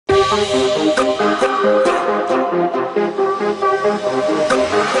Hi,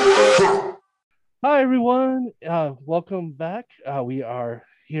 everyone. Welcome back. We are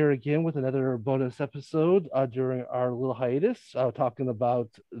here again with another bonus episode during our little hiatus, talking about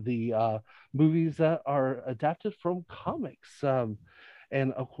the movies that are adapted from comics.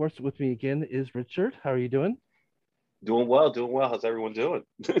 And of course, with me again is Richard. How are you doing? Doing well, doing well. How's everyone doing?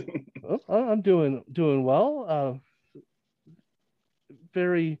 Oh, I'm doing well.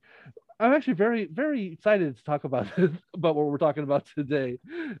 Very I'm actually very excited to talk about about what we're talking about today,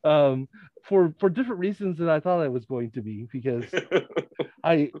 for different reasons than I thought I was going to be. Because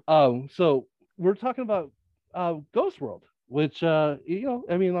so we're talking about Ghost World, which I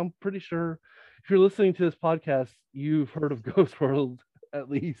mean, I'm pretty sure if you're listening to this podcast, you've heard of Ghost World at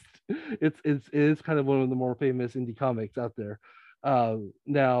least. It is kind of one of the more famous indie comics out there.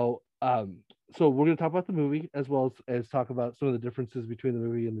 Now, so we're going to talk about the movie as well as talk about some of the differences between the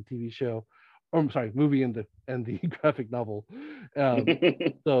movie and the TV show. Or I'm sorry, movie and the graphic novel.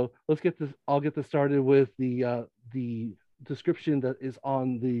 So let's get this. I'll get this started with the description that is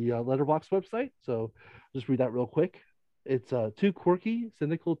on the Letterbox website. So just read that real quick. It's two quirky,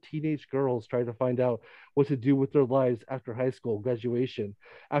 cynical teenage girls try to find out what to do with their lives after high school graduation.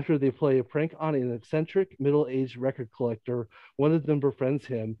 After they play a prank on an eccentric, middle aged record collector, one of them befriends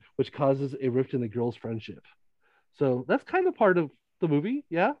him, which causes a rift in the girls' friendship. So that's kind of part of the movie,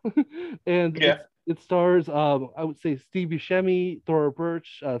 yeah. And Yeah. it stars, I would say, Steve Buscemi, Thora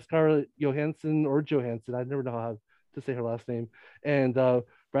Birch, Scarlett Johansson or Johansson. I never know how to say her last name, and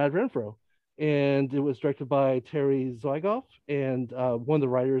Brad Renfro. And it was directed by Terry Zwigoff, and one of the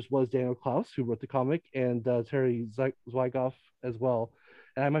writers was Daniel Klaus, who wrote the comic, and Terry Zwigoff as well.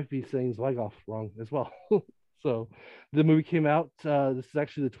 And I might be saying Zwigoff wrong as well. So the movie came out. This is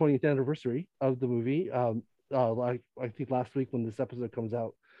actually the 20th anniversary of the movie. Like I think last week when this episode comes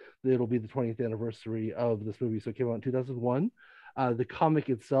out, it'll be the 20th anniversary of this movie. So it came out in 2001. The comic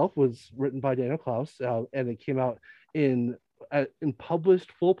itself was written by Daniel Klaus, and it came out in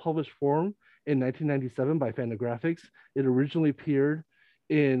full published form in 1997 by Fantagraphics. It originally appeared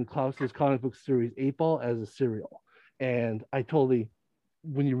in Klaus's comic book series 8 Ball as a serial, and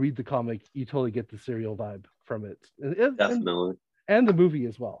when you read the comic, you totally get the serial vibe from it, Definitely. and the movie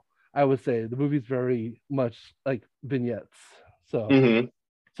as well. I would say the movie's very much like vignettes. So hmm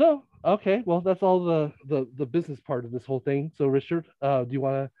okay, well that's all the business part of this whole thing. So Richard, do you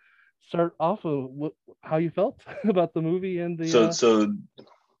want to start off of how you felt about the movie and the So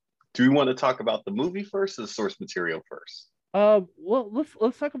do we want to talk about the movie first or the source material first? well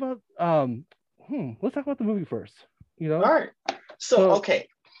let's talk about let's talk about the movie first. You All know, right. So, so okay,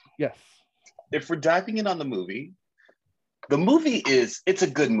 yes, if we're diving in on the movie it's a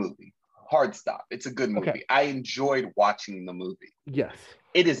good movie. Hard stop. It's a good okay, movie. I enjoyed watching the movie. yes,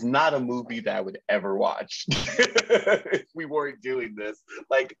 It is not a movie that I would ever watch if we weren't doing this.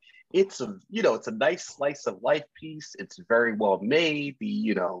 Like it's a nice slice of life piece. It's very well made.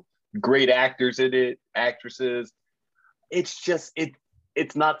 Great actors in it, actresses.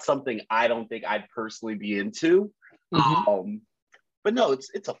 It's not something I don't think I'd personally be into. mm-hmm. Um, but no,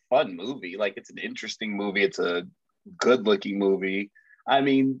 it's a fun movie. Like it's an interesting movie. It's a good looking movie. I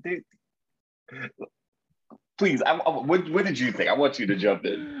mean, please, what did you think? I want you to jump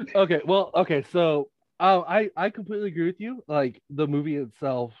in. Okay, well, okay, so I completely agree with you. Like the movie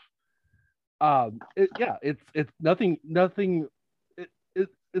itself, it's nothing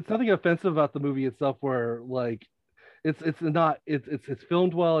it's nothing offensive about the movie itself. Where like it's not it's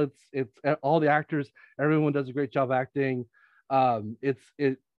filmed well. It's all the actors, everyone does a great job acting. It's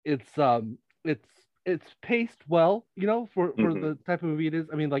it's paced well, you know, for Mm-hmm. the type of movie it is.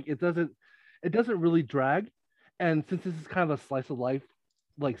 I mean, like it doesn't really drag, and since this is kind of a slice of life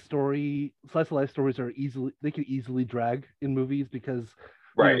stories can easily drag in movies because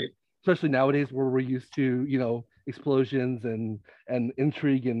you know, Right. especially nowadays where we're used to, you know, explosions and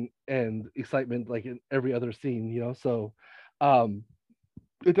intrigue and excitement like in every other scene, you know. So um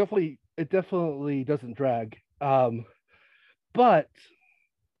it definitely doesn't drag. But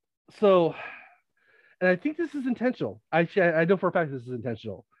so, and I think this is intentional. I know for a fact this is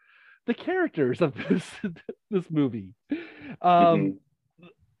intentional. The characters of this movie, um Mm-hmm.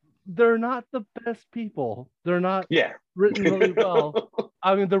 they're not the best people. They're not Yeah. written really well.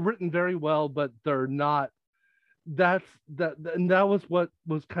 I mean, they're written very well, but they're not. And that was what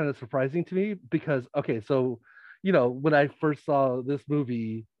was kind of surprising to me because okay, so you know, when I first saw this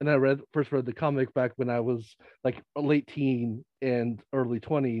movie and first read the comic back when I was like a late teen and early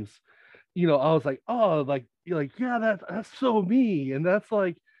 20s, you know, I was like, oh, like you're like, yeah, that's so me. And that's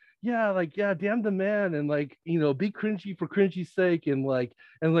like, yeah, damn the man, and like, be cringy for cringy's sake, and like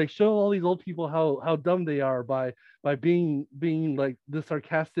show all these old people how dumb they are by being like this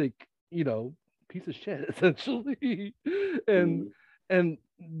sarcastic, piece of shit essentially. and Mm. and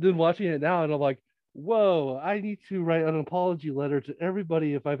then watching it now, and I'm like, whoa, I need to write an apology letter to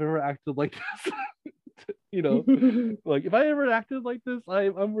everybody if I've ever acted like this. Like if I ever acted like this,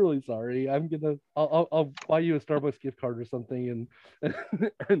 I'm really sorry. I'll buy you a Starbucks gift card or something,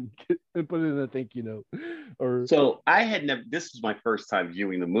 and put it in a thank you note. Or So I had never, this was my first time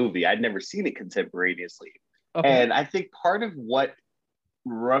viewing the movie. I'd never seen it contemporaneously. okay, And I think part of what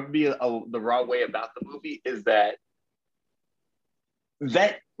rubbed me the wrong way about the movie is that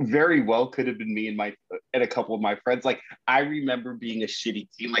very well could have been me and a couple of my friends. Like, I remember being a shitty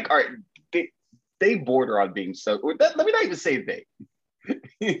teen. Like, all right, they border on being so. Let me not even say they.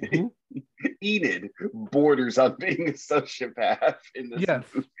 mm-hmm. Enid borders on being a sociopath in this Yes,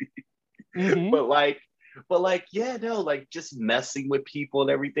 movie. mm-hmm. But yeah, no, like just messing with people and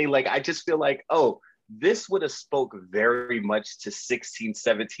everything. Like, I just feel like, oh, this would have spoke very much to 16,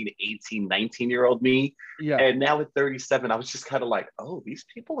 17, 18, 19-year-old me. Yeah, And now at 37, I was just kind of like, oh, these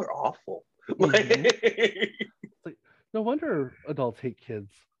people are awful. mm-hmm. Like, no wonder adults hate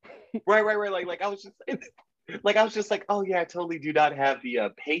kids. Right. I was just like, oh yeah, I totally do not have the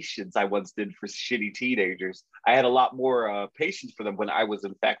patience I once did for shitty teenagers. I had a lot more patience for them when I was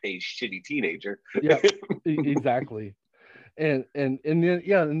in fact a shitty teenager. Yeah, exactly. And then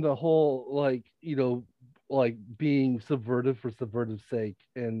yeah, and the whole like, like being subversive for subversive sake,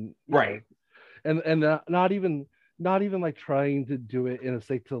 and Right. and not even like trying to do it in a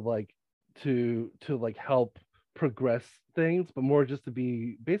sake to like to like help progress things, but more just to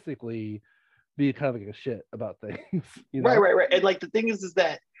be basically be kind of like a shit about things. Right. And like the thing is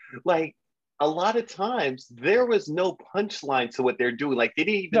that like a lot of times there was no punchline to what they're doing. Like they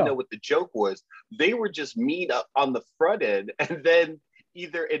didn't even know No, what the joke was. They were just mean up on the front end, and then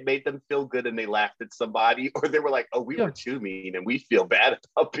either it made them feel good and they laughed at somebody, or they were like, "Oh, we yeah, were too mean and we feel bad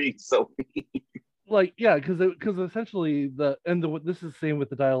about being so mean." like yeah, because essentially this is the same with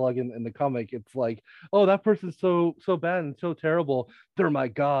the dialogue in the comic. It's like, oh, that person's so bad and so terrible, they're my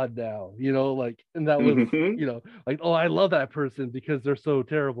god now, like, and that was, Mhm. like, oh, I love that person because they're so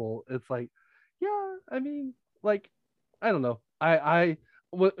terrible. It's like, yeah, I mean, like, I don't know,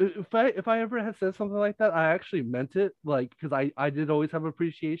 if I ever had said something like that, I actually meant it, like, because I did always have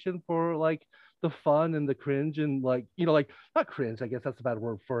appreciation for like the fun and the cringe, and like, like, not cringe, I guess that's a bad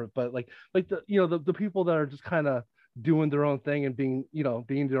word for it, but like the people that are just kind of doing their own thing and being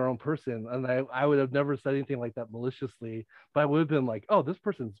their own person. And I would have never said anything like that maliciously, but I would have been like, oh, this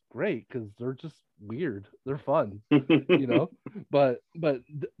person's great because they're just weird, they're fun, you know. But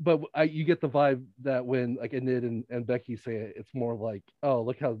you get the vibe that when like Enid and Becky say it, it's more like, oh,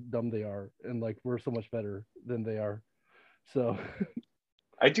 look how dumb they are, and like we're so much better than they are. So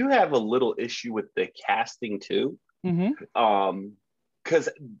I do have a little issue with the casting too, mm-hmm. because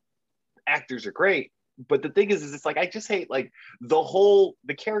actors are great, but the thing is it's like I just hate like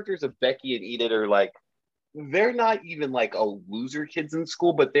the characters of Becky and Enid are like they're not even like a loser kids in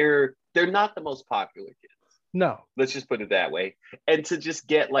school, but they're not the most popular kids. No. Let's just put it that way. And to just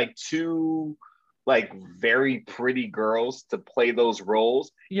get like two like very pretty girls to play those roles,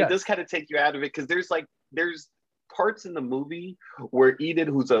 it Yes. does kind of take you out of it because there's parts in the movie where Enid,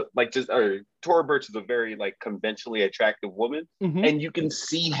 who's a like just or Tora Birch is a very like conventionally attractive woman, Mm-hmm. and you can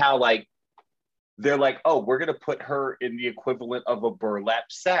see how like they're like, oh, we're gonna put her in the equivalent of a burlap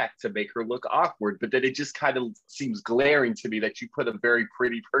sack to make her look awkward. But then it just kind of seems glaring to me that you put a very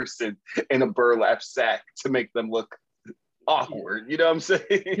pretty person in a burlap sack to make them look awkward. You know what I'm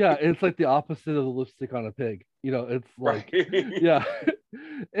saying? Yeah, it's like the opposite of the lipstick on a pig. It's like, Right. yeah,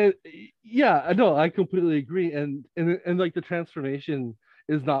 and yeah, I know, I completely agree. And like the transformation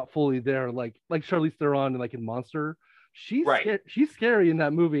is not fully there. Like Charlize Theron, like in Monster, Right. she's scary in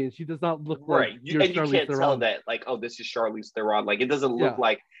that movie, and she does not look like Right. your And you Charlize can't tell Theron. that, like, oh, this is Charlize Theron. Like, it doesn't look Yeah,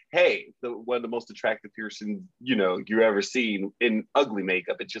 like, hey, one of the most attractive person, you ever seen in ugly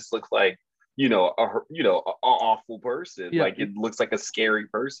makeup. It just looks like, a awful person. yeah, Like, it looks like a scary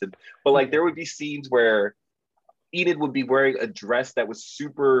person. But, like, there would be scenes where Enid would be wearing a dress that was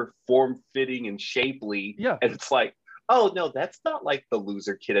super form-fitting and shapely. yeah, And it's like, oh, no, that's not like the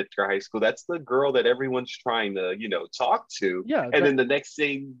loser kid at your high school. That's the girl that everyone's trying to, talk to. yeah. And then the next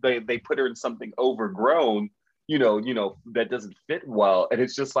thing they put her in something overgrown, that doesn't fit well. And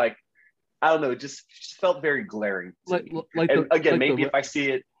it's just like, I don't know, it just felt very glaring to like me. like And the again, like maybe the if I see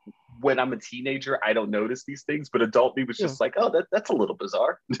it when I'm a teenager, I don't notice these things, but adult me was Yeah. just like, oh, that's a little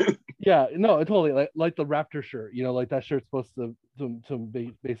bizarre. Yeah, no, totally. Like the Raptor shirt, like that shirt's supposed to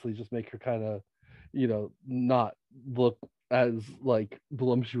basically just make her kind of, not look as like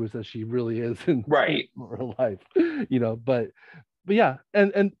voluptuous as she really is in Right. real life, but yeah,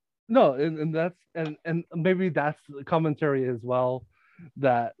 and no, and that's and maybe that's the commentary as well,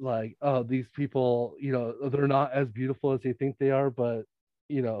 that like, oh, these people, they're not as beautiful as they think they are, but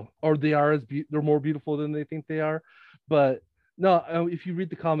or they are they're more beautiful than they think they are, but no, if you read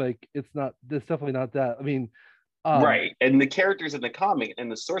the comic, it's definitely not that. I mean, Right. And the characters in the comic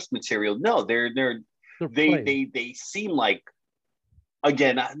and the source material, no, they seem like,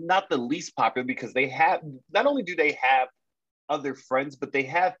 again, not the least popular, because they have, not only do they have other friends, but they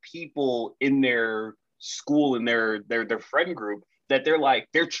have people in their school and their friend group that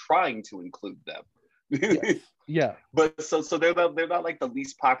they're trying to include them. Yes. Yeah. But so they're not like the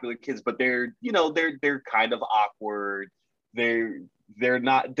least popular kids, but they're kind of awkward. They're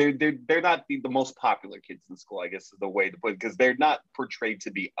not the most popular kids in school, I guess is the way to put it, because they're not portrayed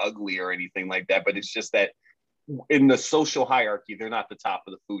to be ugly or anything like that. But it's just that in the social hierarchy, they're not the top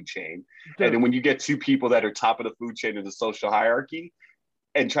of the food chain. And then when you get two people that are top of the food chain in the social hierarchy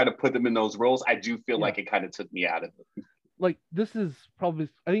and try to put them in those roles, I do feel like it kind of took me out of it. Like, this is probably,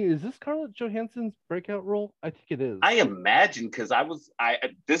 I think, is this Scarlett Johansson's breakout role? I think it is. I imagine, because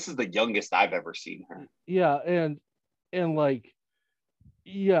this is the youngest I've ever seen her. Yeah, and like,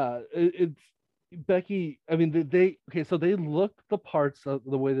 yeah, it's Becky. I mean, so they look the parts of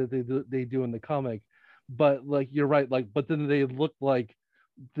the way that they do in the comic, but like, you're right, like, but then they look like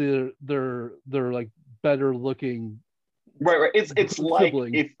they're like better looking. Right. It's like,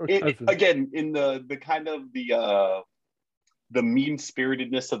 if again, in the kind of the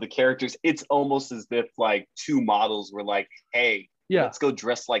mean-spiritedness of the characters, it's almost as if like two models were like, hey, let's go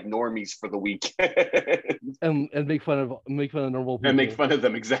dress like normies for the weekend and make fun of normal people and make fun of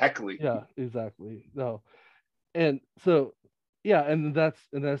them. Exactly. Yeah, exactly. No, and so, yeah, and that's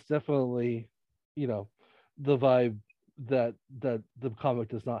definitely, the vibe that the comic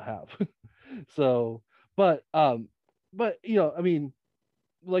does not have. So, but I mean,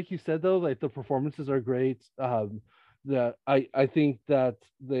 like you said, though, like, the performances are great. That I think that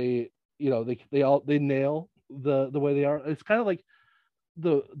they they nail the way they are. It's kind of like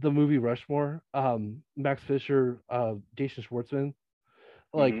the movie Rushmore. Max Fisher, Jason Schwartzman.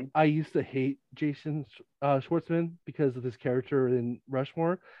 Like, I used to hate Jason Schwartzman because of his character in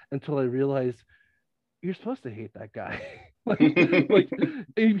Rushmore, until I realized you're supposed to hate that guy. like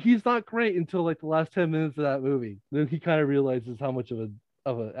he's not great until like the last 10 minutes of that movie. Then he kind of realizes how much of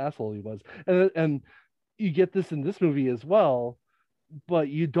an asshole he was, and you get this in this movie as well, but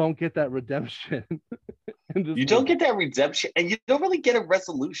you don't get that redemption. You don't get that redemption, and you don't really get a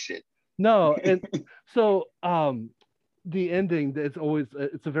resolution. No, and so the ending, it's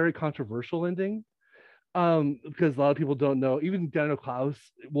a very controversial ending, because a lot of people don't know. Even Daniel Klaus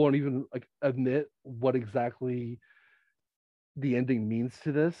won't even like admit what exactly the ending means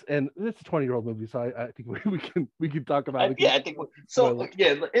to this, and it's a 20-year-old movie, so I think we can talk about it. Yeah, I think so.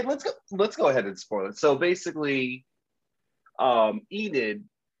 Yeah, let's go ahead and spoil it. So basically, Enid,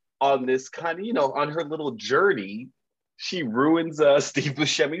 on this kind of, on her little journey, she ruins Steve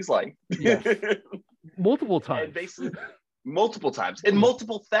Buscemi's life. Yes. Multiple times. And basically, multiple times, and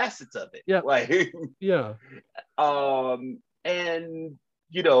multiple facets of it. Yeah. Like, yeah. And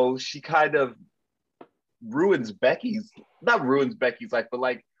she kind of not ruins Becky's life, but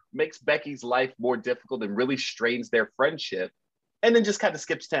like makes Becky's life more difficult and really strains their friendship, and then just kind of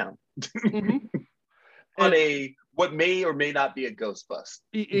skips town. On what may or may not be a ghost bus.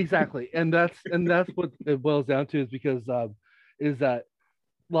 Exactly. And that's what it boils down to, is that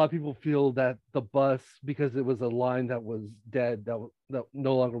a lot of people feel that the bus, because it was a line that was dead, that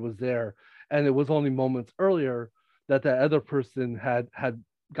no longer was there, and it was only moments earlier that other person had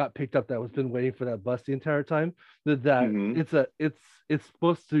got picked up, that was been waiting for that bus the entire time, that it's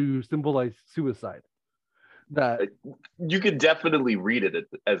supposed to symbolize suicide. That you could definitely read it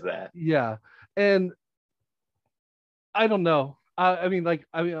as that. Yeah. And I don't know. I mean, I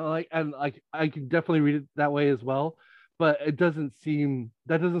can definitely read it that way as well, but that doesn't seem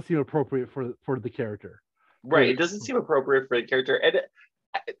appropriate for the character. Right. It doesn't seem appropriate for the character. And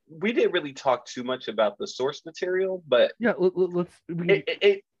we didn't really talk too much about the source material, but yeah,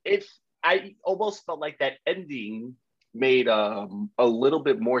 I almost felt like that ending made a little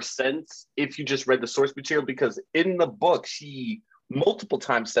bit more sense if you just read the source material, because in the book she multiple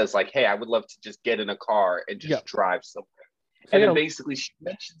times says like, hey, I would love to just get in a car and just drive somewhere. And then basically she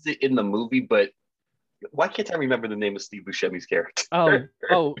mentions it in the movie, but why can't I remember the name of Steve Buscemi's character?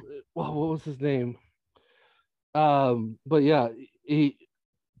 well, what was his name? But yeah, he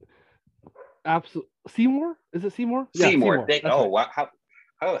absolutely Seymour. Is it Seymour? Yeah, Seymour. Seymour. That's right. Wow, how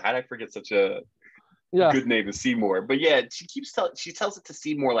did I forget such a Yeah, good name as Seymour? But yeah, she tells it to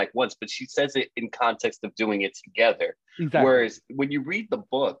Seymour like once, but she says it in context of doing it together. exactly. Whereas when you read the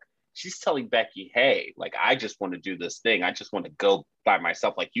book, she's telling Becky, "Hey, like I just want to do this thing. I just want to go by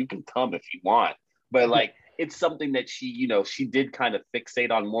myself. Like you can come if you want." But Yeah. like it's something that she did kind of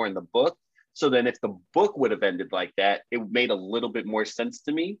fixate on more in the book. So then if the book would have ended like that, it made a little bit more sense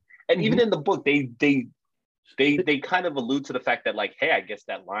to me. And even Mhm. in the book, they kind of allude to the fact that like, hey, I guess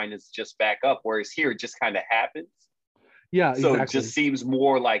that line is just back up, whereas here it just kind of happens. Yeah, So it just exactly. seems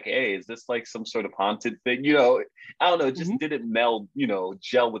more like, hey, is this like some sort of haunted thing? I don't know. It just Mhm. didn't meld,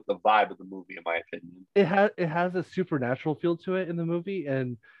 gel with the vibe of the movie, in my opinion. It has a supernatural feel to it in the movie,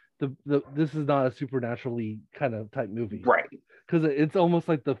 and the this is not a supernaturally kind of type movie Right. because it's almost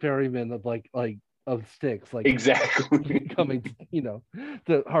like the ferryman of like of sticks like Exactly. coming to,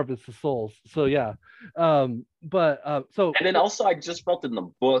 to harvest the souls. So yeah, but And then also, I just felt in the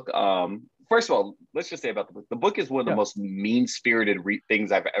book. First of all, let's just say about the book. The book is one of the yeah, most mean-spirited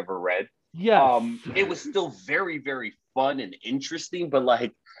things I've ever read. yes, It was still very, very fun and interesting, but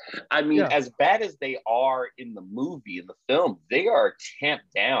like, I mean, yeah, as bad as they are in the movie, in the film, they are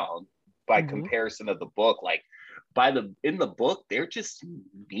tamped down by hmm comparison of the book. Like, in the book, they're just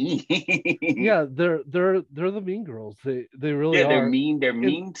mean. yeah. They're the mean girls. They really Yeah, they're are. mean. They're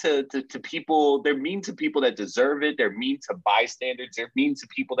And mean to people. They're mean to people that deserve it. They're mean to bystanders. They're mean to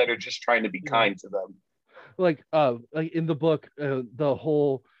people that are just trying to be yeah, kind to them. like in the book, the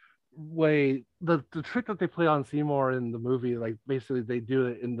whole way the trick that they play on Seymour in the movie, like basically they do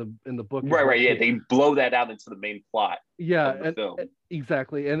it in the book as Right, well right. Yeah, too. they blow that out into the main plot Yeah, of the film.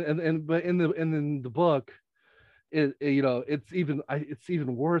 exactly. And but in the book, it's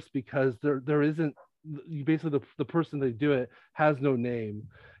even worse because there isn't you basically the person they do it has no name,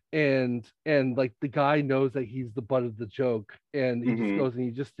 and like the guy knows that he's the butt of the joke, and he just Hmm. goes and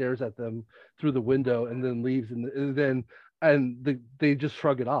he just stares at them through the window and then leaves, they just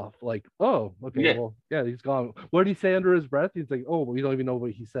shrug it off like, oh, okay, Yeah, well, yeah, he's gone. What did he say under his breath? He's like, oh, we don't even know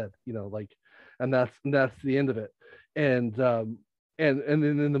what he said, like, and that's the end of it. And and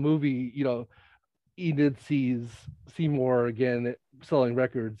then in the movie, Enid sees Seymour again selling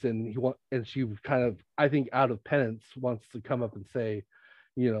records, and she kind of, I think, out of penance, wants to come up and say,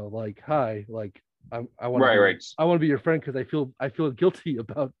 like, hi, like, I want to right, be right, I want to be your friend because I feel guilty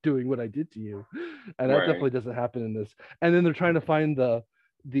about doing what I did to you, and that right. definitely doesn't happen in this. And then they're trying to find the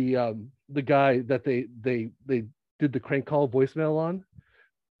guy that they did the crank call voicemail on,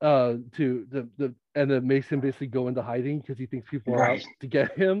 to the and it makes him basically go into hiding because he thinks people are out Right. to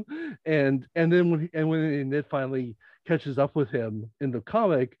get him. And then when Ned finally catches up with him in the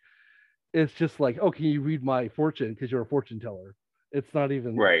comic, it's just like, oh, can you read my fortune because you're a fortune teller. It's not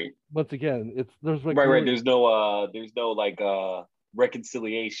even, Right. once again, it's there's like Right, right. really, There's no like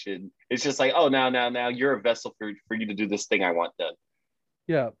reconciliation. It's just like, oh, now you're a vessel for you to do this thing I want done.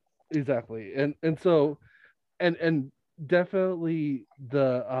 yeah, exactly. And definitely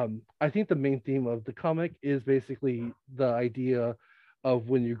I think the main theme of the comic is basically the idea of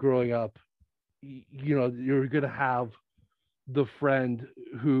when you're growing up, you're gonna have the friend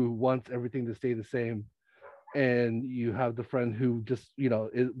who wants everything to stay the same, and you have the friend who just,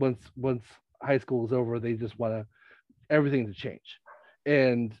 once high school is over, they just want everything to change.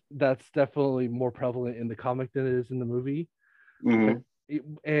 And that's definitely more prevalent in the comic than it is in the movie. But Hmm.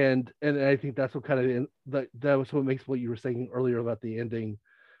 and I think that's what kind of that was what makes what you were saying earlier about the ending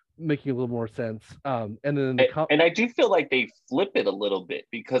making a little more sense. And then And I do feel like they flip it a little bit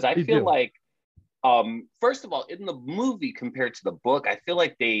because I they feel do, like, first of all, in the movie compared to the book, I feel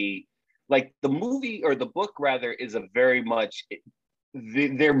like the movie or the book rather is a very much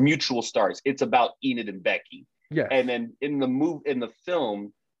they're mutual stars. It's about Enid and Becky, yes, and then in the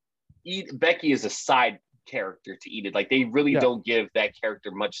film, Becky is a side character to Enid. Like they really yeah, don't give that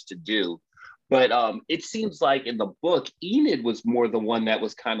character much to do. But it seems like in the book, Enid was more the one that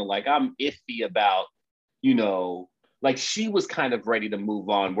was kind of like, I'm iffy about, you know, like she was kind of ready to move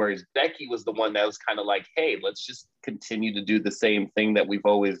on, whereas Becky was the one that was kind of like, hey, let's just continue to do the same thing that we've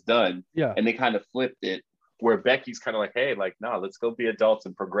always done. yeah, And they kind of flipped it, where Becky's kind of like, hey, like, no, let's go be adults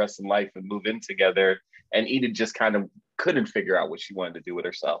and progress in life and move in together. And Enid just kind of couldn't figure out what she wanted to do with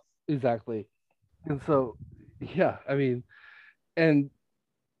herself. exactly. And so, yeah, I mean, and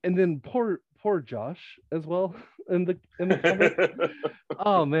and then poor Josh as well in the comic.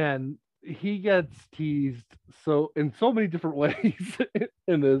 Oh man, he gets teased so in so many different ways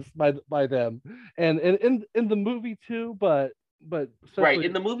in this by them, and in the movie too. But but Right. especially.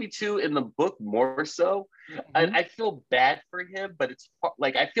 In the movie too, in the book more so. Mhm. I feel bad for him, but it's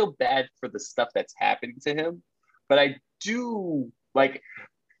like I feel bad for the stuff that's happening to him. But I do like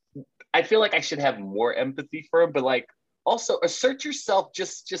I feel like I should have more empathy for him, but like also assert yourself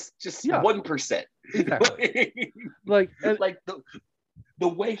just Yeah, 1%. exactly. Like, and Like the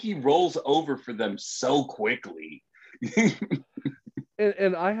way he rolls over for them so quickly.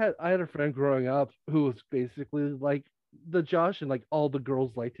 and I had a friend growing up who was basically like the Josh, and like all the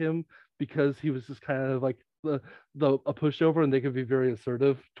girls liked him because he was just kind of like the a pushover, and they could be very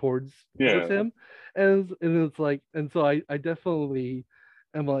assertive towards Yeah. him, and it's like, and so I definitely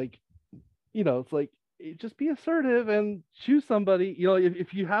am like, it's like, just be assertive and choose somebody.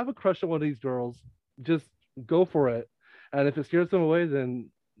 If you have a crush on one of these girls, just go for it, and if it scares them away,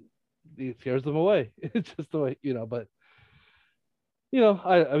 then it scares them away. It's just the way, but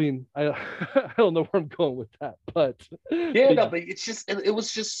I mean, I don't know where I'm going with that, Yeah, but no, yeah, but it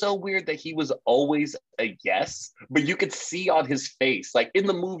was just so weird that he was always a yes, but you could see on his face, like in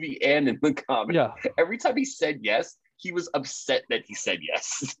the movie and in the comic, yeah, every time he said yes, he was upset that he said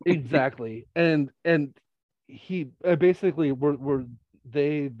yes. exactly. And he basically were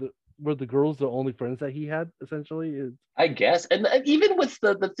the girls the only friends that he had, essentially. I guess. And even with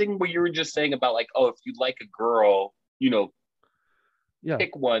the thing where you were just saying about like, oh, if you like a girl, Yeah,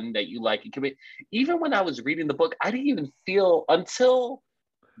 pick one that you like and commit. Even when I was reading the book, I didn't even feel until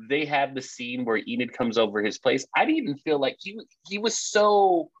they have the scene where Enid comes over his place. I didn't even feel like he was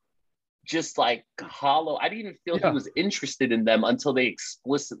so just like hollow. I didn't even feel he yeah. was interested in them until they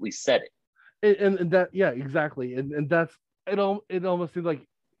explicitly said it. And that, yeah, exactly. And that's it almost seemed like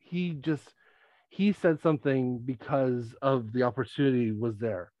he said something because of the opportunity was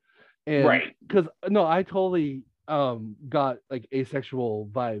there. And Right. because, no, I totally got like asexual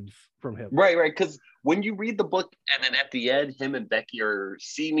vibes from him. Right. Because when you read the book and then at the end, him and Becky are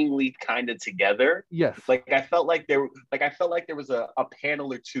seemingly kind of together. Yes, I felt like there was a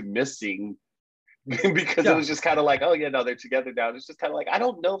panel or two missing because it yeah, was just kind of like, oh yeah, no, they're together now. It's just kind of like I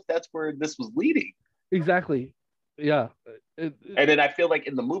don't know if that's where this was leading. exactly. Yeah. And then I feel like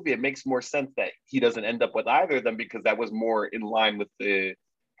in the movie, it makes more sense that he doesn't end up with either of them because that was more in line with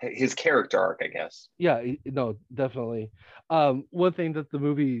his character arc, I guess. Yeah, no, definitely. One thing that the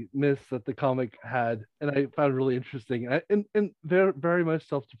movie missed that the comic had, and I found really interesting, and very, very much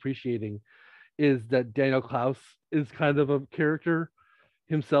self-depreciating, is that Daniel Klaus is kind of a character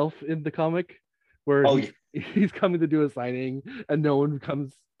himself in the comic, where Oh he's yeah. he's coming to do a signing and no one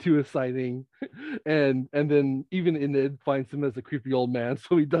comes to a signing, and then even Enid finds him as a creepy old man,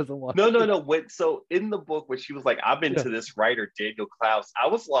 so he doesn't want to. No. So in the book, when she was like, "I'm Yeah, into this writer Daniel Klaus," I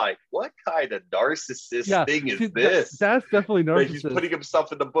was like, "What kind of narcissist yeah. thing See, is this?" that's definitely That he's narcissist. putting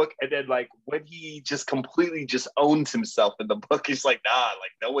himself in the book, and then like when he just completely just owns himself in the book, he's like, "Nah,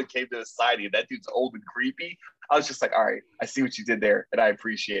 like no one came to his signing. That dude's old and creepy." I was just like, "All right, I see what you did there, and I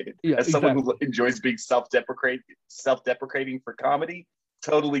appreciate it." Yeah, As someone who exactly. enjoys being self-deprecating for comedy,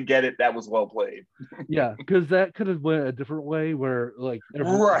 totally get it. That was well played. Yeah, because that could have went a different way, where like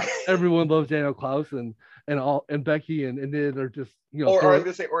Right. everyone loves Daniel Klaus, and Becky and Enid are just, Or I was throw.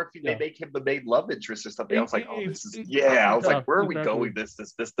 gonna say, or if they Yeah, make him the main love interest or something, I was like, oh, this is yeah, yeah. I was like, where are we going exactly.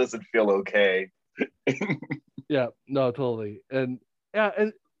 with this doesn't feel okay. Yeah, no, totally. And yeah,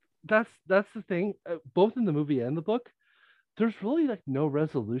 and that's the thing. Both in the movie and the book, there's really like no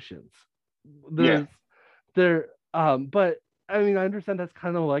resolutions. Yeah. There's but I mean, I understand that's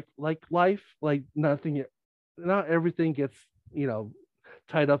kind of like life. Like nothing, not everything gets, you know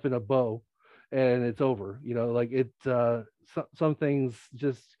tied up in a bow and it's over. Like some things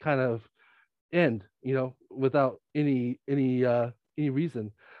just kind of end, without any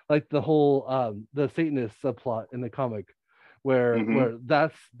reason. Like the whole the Satanist subplot in the comic, where Mm-hmm.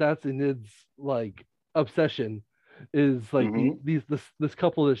 that's Enid's like obsession, is like Mm-hmm. this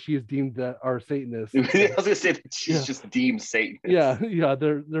couple that she's deemed that are Satanists. I was gonna say that she's Yeah, just deemed Satanist. yeah.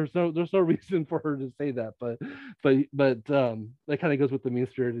 There's no reason for her to say that, but that kind of goes with the mean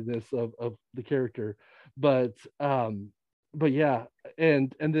spiritedness of the character. But but yeah,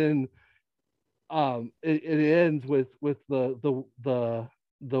 and then it ends with the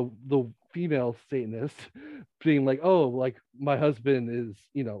female Satanist being like, oh, like my husband is,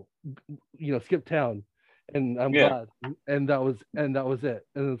 skip town, and I'm Yeah. glad. And that was it.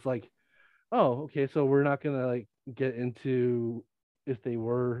 And it's like, oh, okay, so we're not gonna like get into if they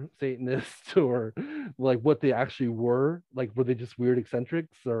were Satanists, or like what they actually were they just weird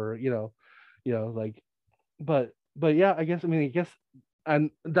eccentrics, or like, but yeah, I guess, and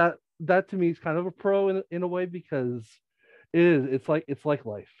that to me is kind of a pro in a way, because it's like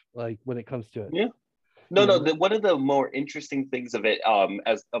life, like when it comes to it. Yeah. No, no. One of the more interesting things of it,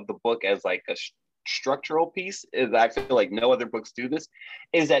 as of the book, as like a structural piece, is I feel like no other books do this,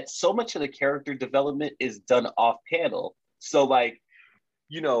 is that so much of the character development is done off panel. So like,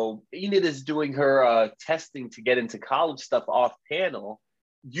 Enid is doing her testing to get into college stuff off panel.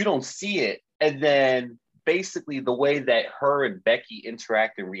 You don't see it, and then basically the way that her and Becky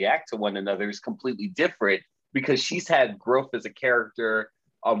interact and react to one another is completely different because she's had growth as a character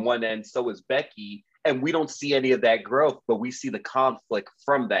on one end, so is Becky, and we don't see any of that growth, but we see the conflict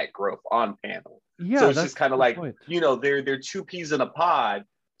from that growth on panel. Yeah, so it's just kind of like, point. They're two peas in a pod.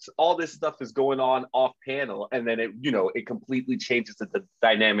 So all this stuff is going on off panel, and then it completely changes the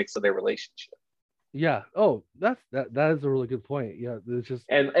dynamics of their relationship. Yeah. Oh, that is a really good point. Yeah, it's just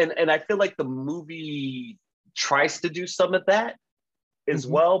and I feel like the movie tries to do some of that as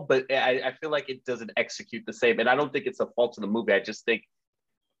Mhm. well, but I feel like it doesn't execute the same. And I don't think it's a fault of the movie. I just think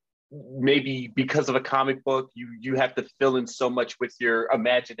maybe because of a comic book, you have to fill in so much with your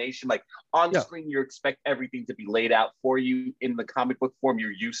imagination. Like on Yeah. screen, you expect everything to be laid out for you. In the comic book form,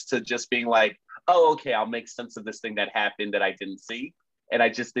 you're used to just being like, oh, okay, I'll make sense of this thing that happened that I didn't see. And I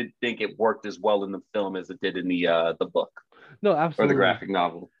just didn't think it worked as well in the film as it did in the book No, or the absolutely. graphic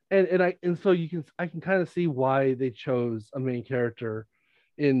novel. And so I can kind of see why they chose a main character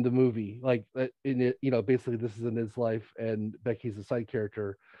in the movie. Like in it, basically this is in his life and Becky's a side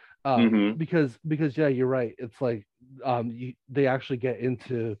character. Mm-hmm. Because yeah, you're right. It's like they actually get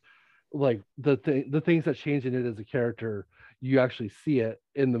into like the things that change in it as a character. You actually see it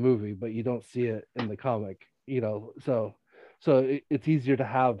in the movie, but you don't see it in the comic. So it's easier to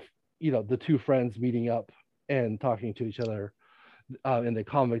have the two friends meeting up and talking to each other in the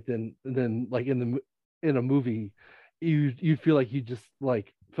comic than like in a movie. You feel like you just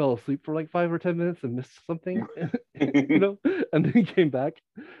like fell asleep for like 5 or 10 minutes and missed something, and then came back.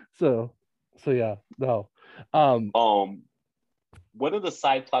 So yeah, no. One of the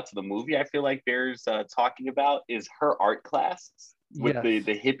side plots of the movie I feel like there's talking about is her art class with Yes.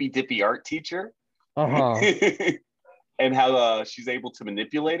 the hippy dippy art teacher. Uh-huh. And how she's able to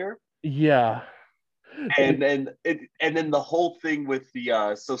manipulate her. Yeah. And then the whole thing with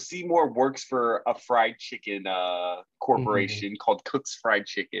the so Seymour works for a fried chicken corporation called Cook's Fried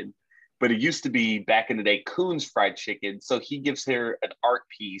Chicken, but it used to be back in the day Coon's Fried Chicken. So he gives her an art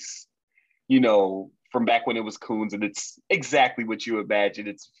piece, from back when it was Coon's, and it's exactly what you imagine.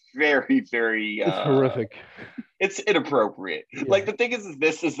 It's very, very it's horrific. It's inappropriate. Yeah. Like the thing is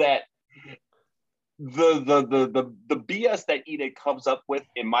that the BS that Enid comes up with,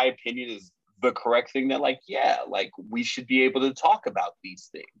 in my opinion, is the correct thing. That like we should be able to talk about these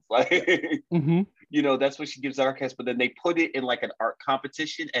things. Like that's what she gives Arcast, but then they put it in like an art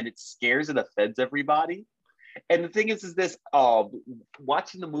competition and it scares and offends everybody. And the thing is this,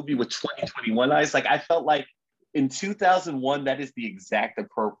 watching the movie with 2021 eyes, like I felt like in 2001, that is the exact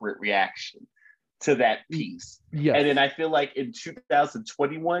appropriate reaction to that piece. Yes. And then I feel like in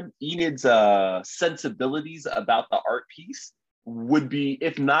 2021, Enid's sensibilities about the art piece would be,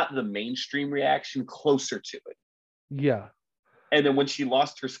 if not the mainstream reaction, closer to it. Yeah. And then when she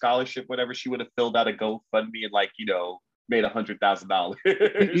lost her scholarship, whatever, she would have filled out a GoFundMe and made $100,000.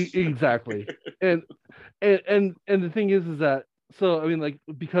 Exactly. and the thing is that, so I mean, like,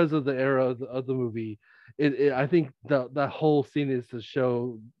 because of the era of the movie, I think that whole scene is to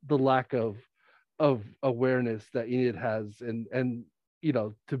show the lack of awareness that Enid has, and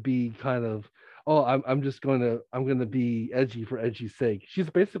to be kind of, I'm gonna be edgy for edgy's sake. She's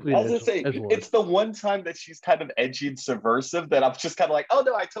basically it's the one time that she's kind of edgy and subversive that I'm just kind of like, oh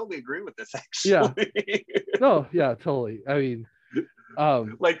no, I totally agree with this actually. Yeah. No, yeah, totally. I mean,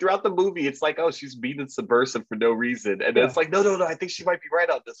 like throughout the movie, it's like, oh, she's mean and subversive for no reason, and then it's like, no, I think she might be right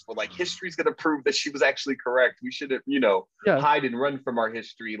on this one. Like history's gonna prove that she was actually correct. We shouldn't, hide and run from our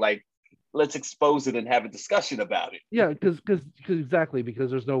history. Like, let's expose it and have a discussion about it. Yeah, because exactly,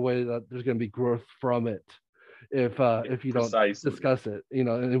 because there's no way that there's going to be growth from it if you don't discuss it,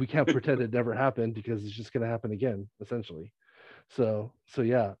 and we can't pretend it never happened because it's just going to happen again, essentially. So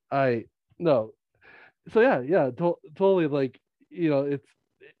yeah, totally, like, it's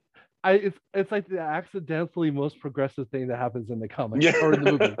like the accidentally most progressive thing that happens in the comic or in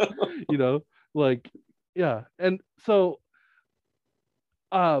the movie, like, yeah. And so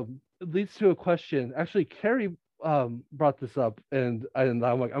it leads to a question. Actually, Carrie brought this up, and I'm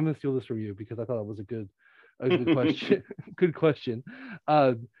like, I'm gonna steal this from you because I thought it was a good question. Good question.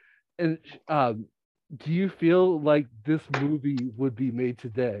 And do you feel like this movie would be made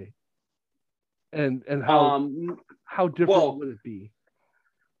today? And how different would it be?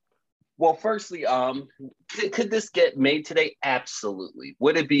 Well, firstly, could this get made today? Absolutely.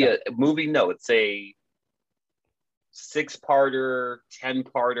 Would it be a movie? No, it's a 6-parter,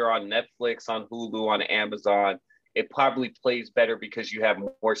 10-parter on Netflix, on Hulu, on Amazon, it probably plays better because you have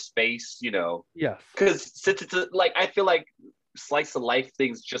more space, you know. Yes. Because since it's like, I feel like slice of life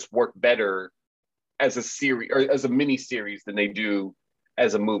things just work better as a series or as a mini series than they do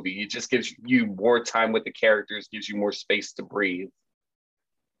as a movie. It just gives you more time with the characters, gives you more space to breathe.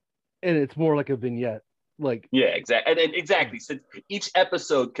 And it's more like a vignette. Like, yeah, exactly. And exactly, since each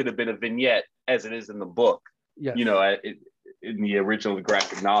episode could have been a vignette as it is in the book, yes, you know, in the original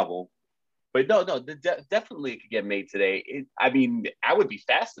graphic novel. But no, definitely it could get made today. I mean, I would be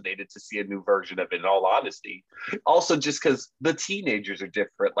fascinated to see a new version of it, in all honesty. Also, just because the teenagers are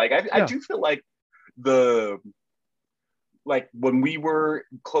different. Like, I do feel like when we were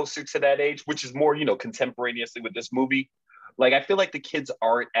closer to that age, which is more, you know, contemporaneously with this movie, like, I feel like the kids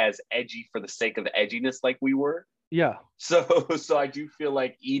aren't as edgy for the sake of edginess like we were. Yeah. So I do feel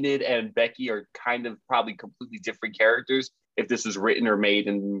like Enid and Becky are kind of probably completely different characters if this is written or made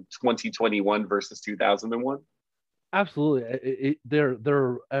in 2021 versus 2001. Absolutely.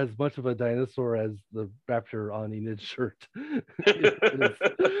 They're as much of a dinosaur as the raptor on Enid's shirt.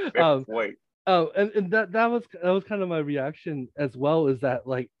 Point. And that was kind of my reaction as well, is that,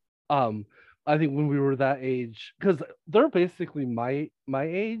 like, I think when we were that age, because they're basically my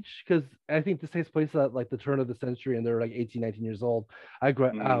age, because I think this takes place at like the turn of the century, and they're like 18, 19 years old. I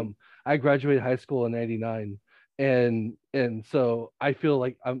graduated high school in 99, and so I feel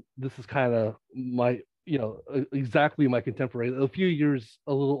like this is kind of my, you know, exactly my contemporary, a few years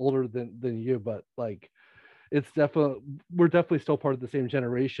a little older than you, but like, we're definitely still part of the same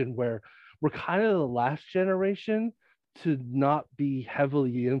generation, where we're kind of the last generation to not be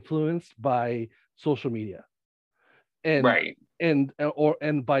heavily influenced by social media and right. and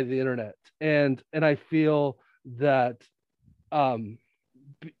by the internet, and I feel that the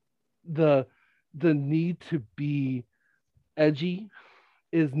need to be edgy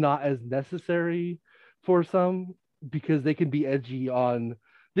is not as necessary for some, because they can be edgy on,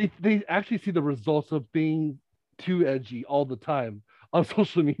 they actually see the results of being too edgy all the time on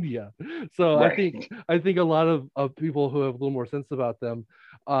social media. So right. I think a lot of people who have a little more sense about them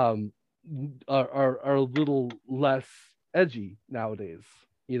are a little less edgy nowadays,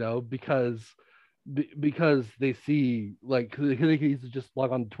 you know, because they see, like, they can easily just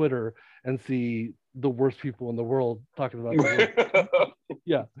log on Twitter and see the worst people in the world talking about the world.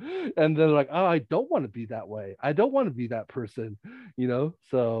 Yeah, and they're like, oh, I don't want to be that way, I don't want to be that person, you know.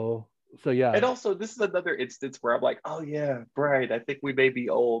 So yeah. And also, this is another instance where I'm like, oh yeah, Brian, I think we may be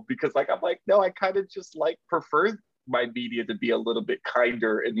old, because like, I'm like, no, I kind of just like prefer my media to be a little bit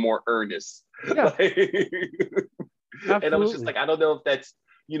kinder and more earnest. Yeah. And I was just like, I don't know if that's,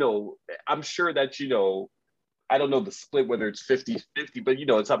 you know, I'm sure that, you know, I don't know the split, whether it's 50-50, but, you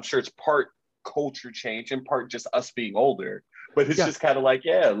know, I'm sure it's part culture change and part just us being older. But it's just kind of like,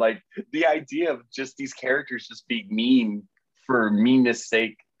 yeah, like the idea of just these characters just being mean for meanness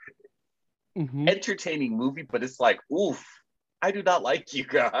sake, entertaining movie, but it's like, oof, I do not like you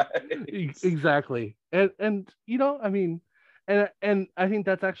guys. Exactly. And you know, I mean, and I think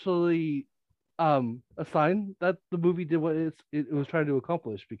that's actually a sign that the movie did what it was trying to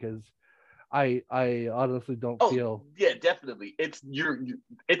accomplish, because I honestly don't feel. Yeah, definitely. It's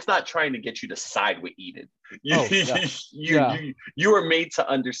not trying to get you to side with Enid. You are made to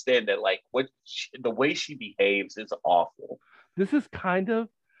understand that, like, the way she behaves is awful. This is kind of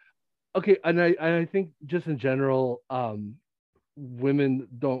okay, and I think just in general, women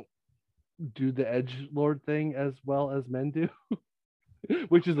don't do the edge lord thing as well as men do.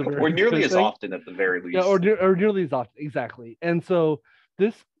 Which is a very, or nearly as often, at the very least. Yeah, or nearly as often, exactly. And so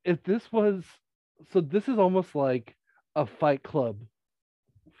this is almost like a Fight Club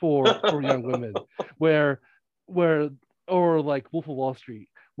for young women, where or like Wolf of Wall Street,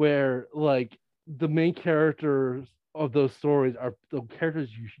 where like the main characters of those stories are the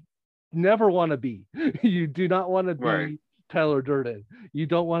characters you never want to be. You do not want to be Tyler Durden. You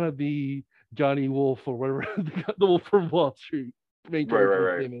don't want to be Johnny Wolf or whatever, the Wolf from Wall Street main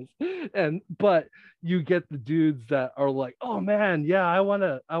character's name is. But you get the dudes that are like, oh man, yeah, I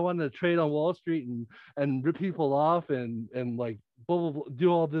wanna trade on Wall Street and rip people off and like blah, blah, blah,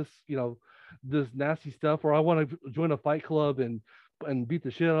 do all this, you know, this nasty stuff, or I want to join a fight club and beat the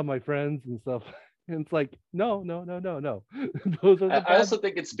shit out of my friends and stuff. And it's like, no. Those are I also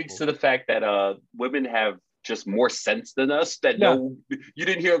think it speaks to the fact that women have just more sense than us. That no, you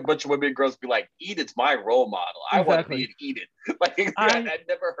didn't hear a bunch of women and girls be like, Enid's my role model. I want to be an Enid. Like, I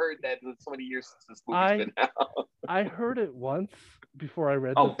never heard that in so many years since this movie's been out. I heard it once before I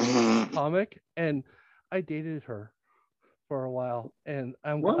read the comic, and I dated her for a while, and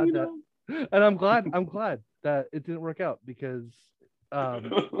I'm glad. that it didn't work out because I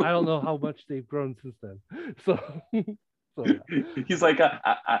don't know how much they've grown since then. So, so yeah, He's like,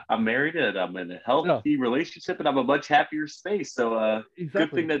 I'm married and I'm in a no, healthy relationship and I'm a much happier space. So, good thing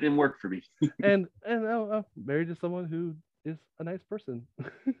exactly. that didn't work for me. And married to someone who is a nice person,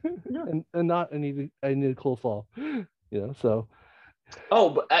 Yeah. and not I need a coleslaw, So Oh,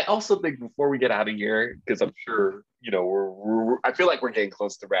 but I also think before we get out of here, because I'm sure I feel like we're getting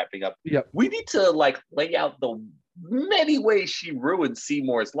close to wrapping up. yep. We need to like lay out the many ways she ruined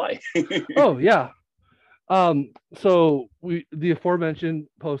Seymour's life. Oh yeah. So the aforementioned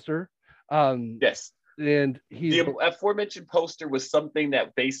poster, Yes, and he's the aforementioned poster was something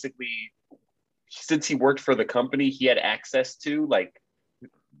that basically, since he worked for the company, he had access to. Like,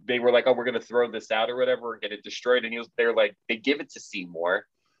 they were like, "Oh, we're gonna throw this out or whatever, or get it destroyed," and they're like, they give it to Seymour.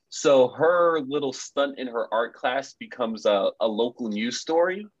 So her little stunt in her art class becomes a local news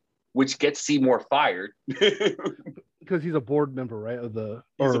story, which gets Seymour fired. because he's a board member, right? Of the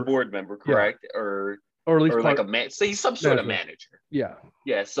He's a or board member, yeah, correct? Or or at least like part a man. So he's some sort of management. manager. Yeah.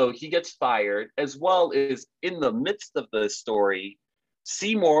 Yeah, so he gets fired, as well as in the midst of the story,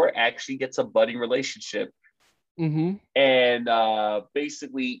 Seymour actually gets a budding relationship. Mm-hmm. And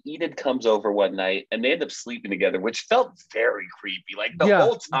basically, Enid comes over one night and they end up sleeping together, which felt very creepy. Like the Yeah.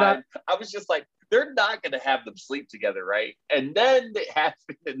 whole time, I was just like, they're not going to have them sleep together, right? And then it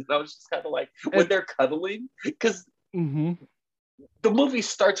happened. And I was just kind of like, when they're cuddling, because mm-hmm. the movie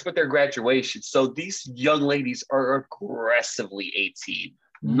starts with their graduation. So these young ladies are aggressively 18,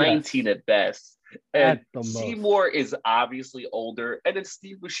 Yes. 19 at best. And At the Seymour most. is obviously older. And then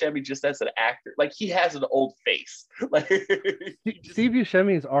Steve Buscemi, just as an actor, like he has an old face. Like Steve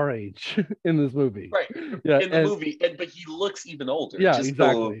Buscemi is our age in this movie. right Yeah. in the And movie, but he looks even older. yeah, Just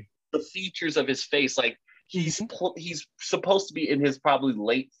exactly. the features of his face, like Mm-hmm. he's supposed to be in his probably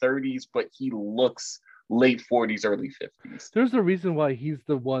late 30s, but he looks late 40s, early 50s. There's a reason why he's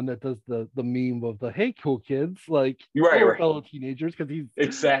the one that does the meme of the "Hey, cool kids," like Right, hello, right. fellow teenagers, because he's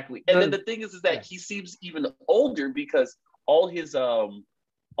Exactly. And then the the thing is yeah. that he seems even older because all his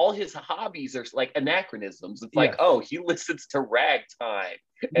hobbies are like anachronisms. It's like, Yes. oh, he listens to ragtime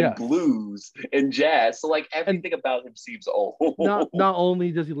and Yes. blues and jazz. So like And everything about him seems old. not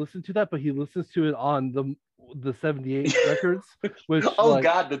only does he listen to that, but he listens to it on the 78 records, which Oh like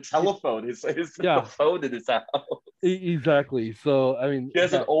God, the telephone, the yeah, phone in his house. exactly. So I mean He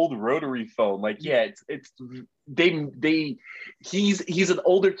has an that old rotary phone. Like, yeah, it's they he's an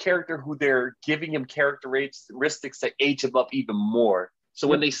older character who they're giving him characteristics that age him up even more. So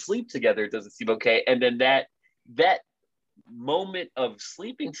when yep. they sleep together, it doesn't seem okay. And then that moment of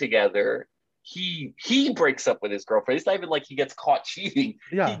sleeping together, he breaks up with his girlfriend. It's not even like he gets caught cheating.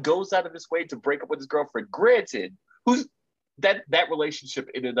 He Yeah. goes out of his way to break up with his girlfriend. Granted, who's that relationship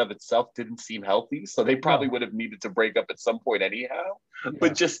in and of itself didn't seem healthy, so they probably No. would have needed to break up at some point anyhow. Yeah.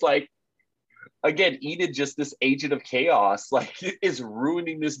 But just like, again, Enid, just this agent of chaos, like is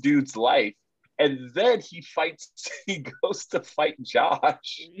ruining this dude's life. And then he goes to fight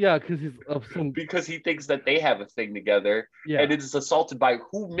Josh Yeah, because he's of some because he thinks that they have a thing together, and yeah. it is assaulted by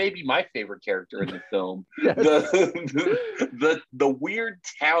who may be my favorite character in the film, Yes. the weird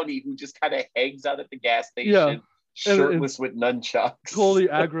townie who just kind of hangs out at the gas Yeah. station, And shirtless with nunchucks. totally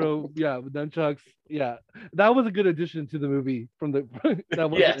aggro, yeah, with nunchucks. Yeah. That was a good addition to the movie from the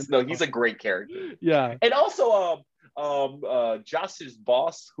that wasn't in Yes, no, the he's a great character. yeah. And also Josh's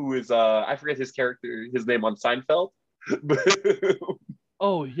boss, who is I forget his name on Seinfeld.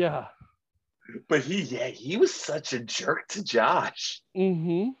 Oh yeah. But he was such a jerk to Josh.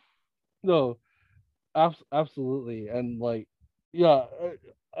 Mm-hmm. No, absolutely. And like yeah,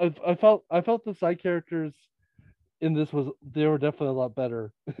 I felt the side characters in this was they were definitely a lot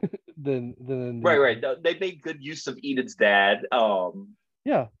better than in Right, the right. No, they made good use of Enid's dad,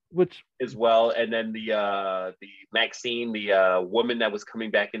 yeah, which as well, and then the Maxine, the woman that was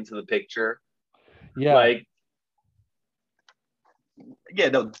coming back into the picture. yeah. Like, yeah,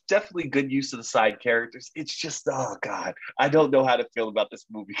 no, definitely good use of the side characters. It's just, oh God, I don't know how to feel about this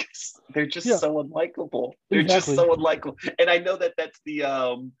movie because they're just Yeah, so unlikable. They're just exactly. so unlikable, and I know that that's the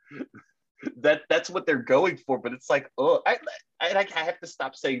that's what they're going for, but it's like, oh, I have to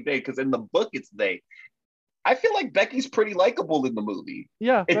stop saying they because in the book it's they. I feel like Becky's pretty likable in the movie.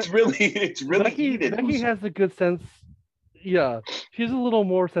 Yeah, It's really Enid Becky who's has a good sense. Yeah, she's a little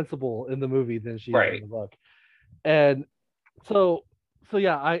more sensible in the movie than she is in right. the book. And so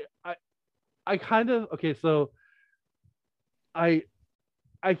yeah, I kind of okay, so I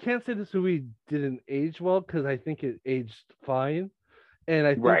I can't say this movie didn't age well because I think it aged fine, and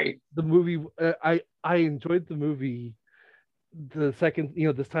I think Right. the movie I enjoyed the movie the second,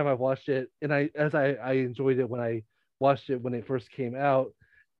 this time I watched it, and I enjoyed it when I watched it when it first came out,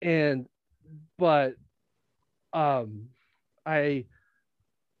 and but um, I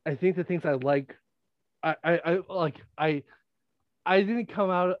I think the things I like, I like I didn't come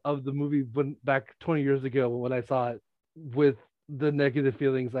out of the movie when back 20 years ago when I saw it with the negative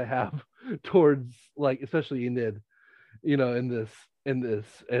feelings I have towards, like, especially Enid, in this and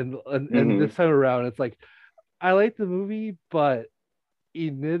Hmm. this time around it's like I like the movie, but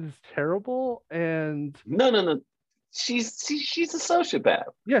Enid's terrible, and No, no, no. She's a sociopath.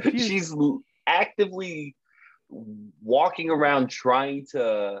 yeah, she's She's actively walking around trying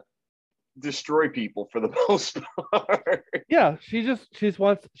to destroy people for the most part. yeah, she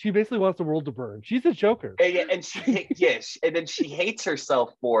basically wants the world to burn. She's a Joker. And yes, and then she hates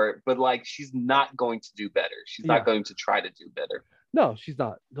herself for it, but like she's not going to do better. She's not Yeah, going to try to do better. no, she's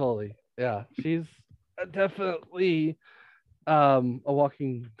not totally. Yeah, she's definitely a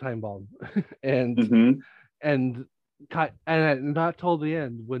walking time bomb, and Hmm. and and not till the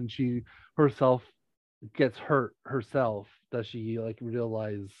end when she herself gets hurt herself that she like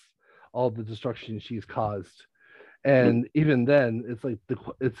realize all the destruction she's caused. And even then it's like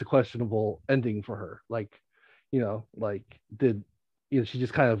it's a questionable ending for her, like, like did she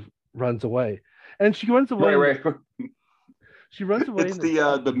just kind of runs away, and she runs Right, away in the right. she runs away It's in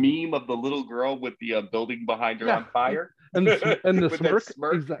the the meme of the little girl with the building behind her yeah on fire and the with that smirk,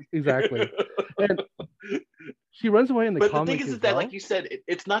 smirk. exactly. And she runs away in the But the thing comic is as that, like well. you said,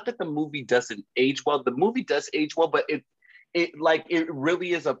 it's not that the movie doesn't age well. The movie does age well, but it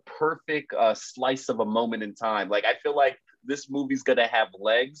really is a perfect slice of a moment in time. Like I feel like this movie's gonna have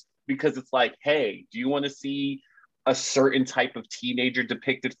legs because it's like, hey, do you want to see a certain type of teenager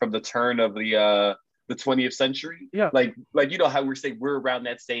depicted from the turn of the 20th century? Yeah, Like you know how we're saying we're around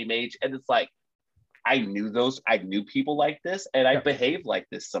that same age, and it's like I knew people like this, and I yeah, behaved like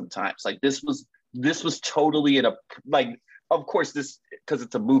this sometimes. Like this was totally in a like. Of course, this because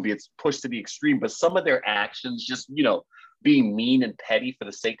it's a movie, it's pushed to the extreme. But some of their actions, just being mean and petty for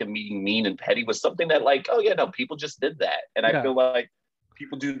the sake of being mean and petty, was something that, like, oh yeah, no, people just did that, and I yeah. feel like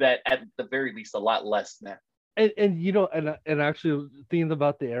people do that at the very least a lot less now. And and actually thinking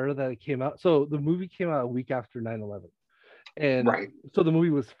about the era that it came out, so the movie came out a week after 9/11, and Right. so the movie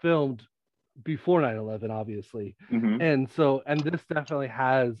was filmed before 9/11, obviously. Hmm. And this definitely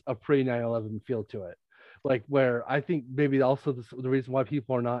has a pre 9/11 feel to it, like where I think maybe also the reason why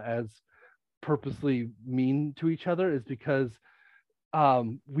people are not as purposely mean to each other is because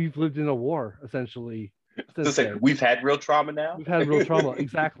we've lived in a war essentially To since say then. we've had real trauma now. We've had real trauma,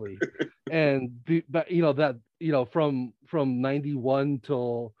 exactly. And but that from 91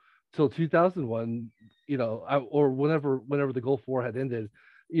 till 2001, or whenever the Gulf War had ended,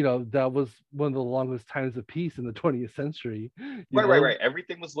 that was one of the longest times of peace in the 20th century. you Right, right, know right.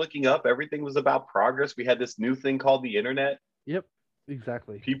 Everything was looking up. Everything was about progress. We had this new thing called the internet. yep,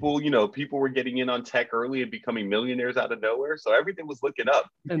 exactly. People were getting in on tech early and becoming millionaires out of nowhere. So everything was looking up.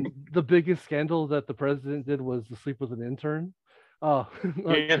 And the biggest scandal that the president did was to sleep with an intern. Oh,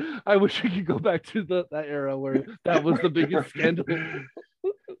 like, Yeah. I wish we could go back to that era where that was the biggest scandal.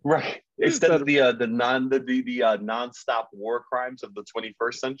 Right. Instead That of the nonstop war crimes of the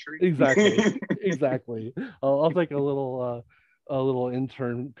 21st century. exactly, exactly. I'll take a little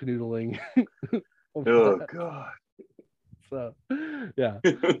intern canoodling over Oh that. God. So yeah.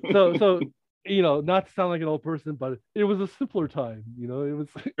 So not to sound like an old person, but it was a simpler time. It was.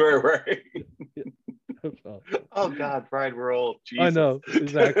 Right, right. Yeah, so, Oh God, Pride World, I Jesus. know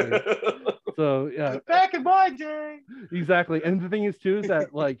exactly. So yeah, Back in my day. exactly. And the thing is too is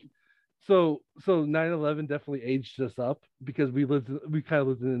that, like, so 9/11 definitely aged us up because we kind of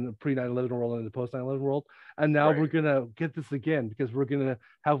lived in a pre 9/11 world and the post 9/11 world, and now we're Right. gonna get this again because we're gonna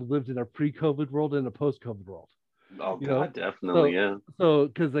have lived in a pre-COVID world and a post-COVID world. Oh you know God, definitely, so yeah.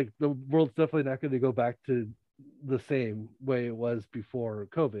 because like the world's definitely not going to go back to the same way it was before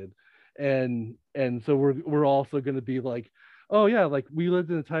COVID, and so we're also going to be like, oh yeah, like we lived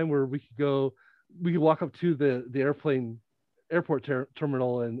in a time where we could walk up to the airport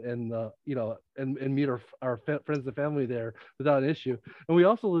terminal and meet our friends and family there without an issue. And we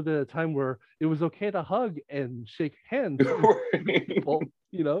also lived at a time where it was okay to hug and shake hands with people,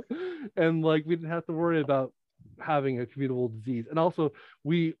 and like we didn't have to worry about having a communicable disease. And also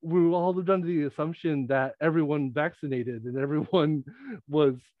we all lived under the assumption that everyone vaccinated and everyone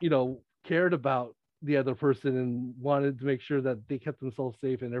was, cared about the other person and wanted to make sure that they kept themselves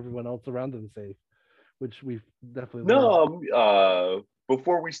safe and everyone else around them safe, which we've definitely learned. No,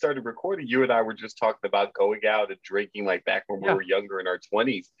 before we started recording, you and I were just talking about going out and drinking like back when we Yeah. were younger in our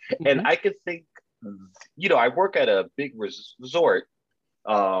 20s. And Mhm. I could think I work at a big resort,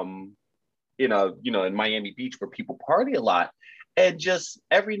 um, in Miami Beach where people party a lot. And just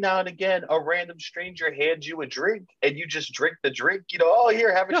every now and again, a random stranger hands you a drink and you just drink the drink, oh,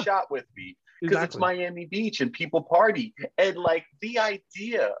 here, have a Yeah, shot with me. Because it's exactly. Miami Beach and people party. And like the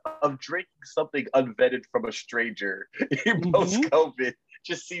idea of drinking something unvetted from a stranger in post Hmm. COVID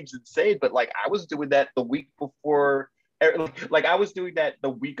just seems insane. But like I was doing that the week before, like I was doing that the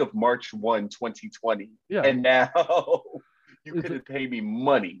week of March 1, 2020. Yeah, And now you it's couldn't pay me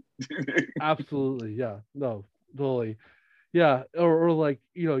money. absolutely, yeah, no, totally. Yeah, or like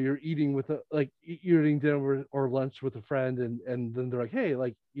you're eating with you're eating dinner or lunch with a friend, and then they're like, hey,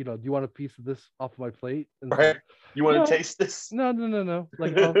 like do you want a piece of this off my plate? And it's like, Right? You want to no, taste this? no, no, no, no.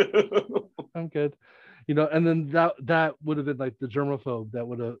 Like, oh, Oh, I'm good. And then that would have been like the germaphobe that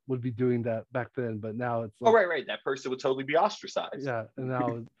would be doing that back then, but now it's like, right, right. That person would totally be ostracized. yeah, and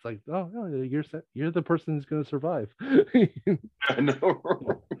now it's like, oh no, you're the person who's gonna survive. I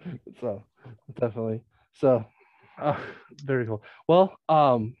know. So definitely. So uh, very cool. Well,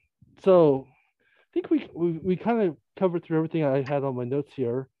 so I think we kind of covered through everything I had on my notes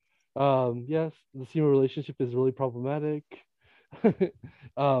here. Yes, the SEMA relationship is really problematic.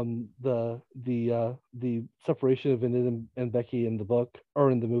 The separation of Enid and Becky in the book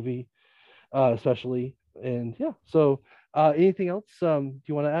or in the movie, especially, and yeah. So, anything else do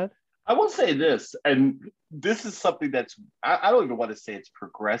you want to add? I will say this, and this is something that's I don't even want to say it's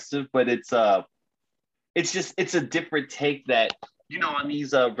progressive, but it's a different take that on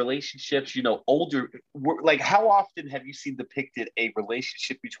these relationships. Older like how often have you seen depicted a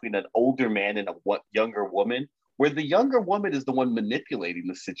relationship between an older man and a younger woman, where the younger woman is the one manipulating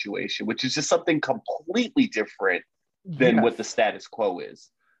the situation, which is just something completely different than Yes, what the status quo is.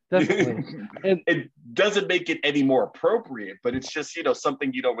 definitely. And It doesn't make it any more appropriate, but it's just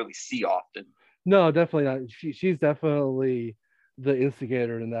something you don't really see often. no, definitely not. She's definitely the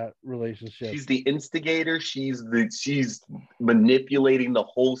instigator in that relationship. She's the instigator. She's manipulating the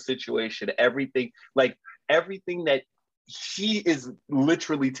whole situation. Everything that she is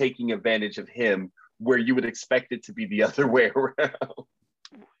literally taking advantage of him, where you would expect it to be the other way around.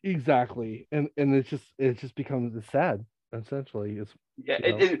 Exactly. And it just becomes sad, essentially. It's Yeah,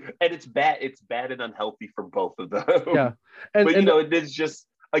 you know, and it's bad. It's bad and unhealthy for both of yeah. them. And But and it is just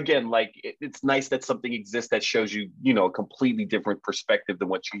again like it's nice that something exists that shows a completely different perspective than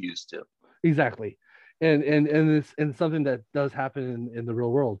what you used to. exactly. And it's and something that does happen in the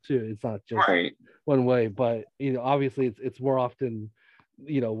real world too. It's not just Right. one way, but obviously it's more often,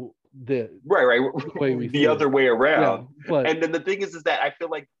 the Right, right. way we The see it. other way Yeah, around. but And then the thing is that I feel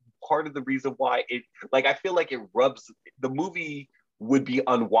like part of the reason why I feel like it rubs the movie would be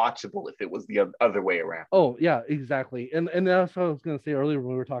unwatchable if it was the other way around. oh yeah, exactly. And that's what I was gonna say earlier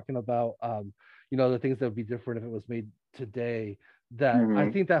when we were talking about the things that would be different if it was made today. That I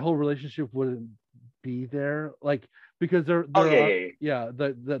Mm-hmm. think that whole relationship wouldn't be there, like because there Oh there yeah, are, yeah, yeah.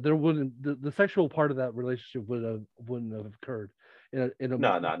 yeah, there wouldn't, the sexual part of that relationship wouldn't have occurred in a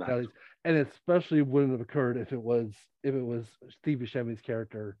No, no, no. nowadays, and especially wouldn't have occurred if it was Steve Buscemi's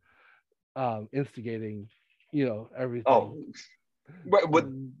character instigating everything. Oh, but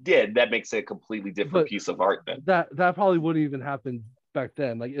So, yeah, that makes it a completely different but piece of art then. that probably wouldn't even happen back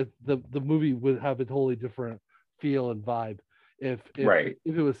then. Like the movie would have a totally different feel and vibe Right.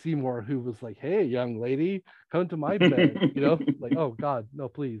 if it was Seymour who was like, "Hey, young lady, come to my bed," like, "Oh God, no,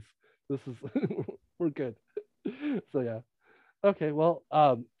 please, this is we're good." So yeah, okay, well,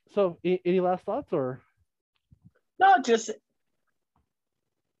 so any last thoughts or? No, just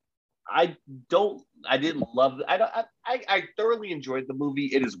I don't. I didn't love. I don't. I thoroughly enjoyed the movie.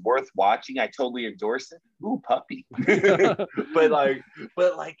 It is worth watching. I totally endorse it. Ooh, puppy. but like,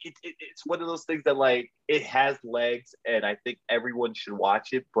 it's one of those things that like it has legs, and I think everyone should watch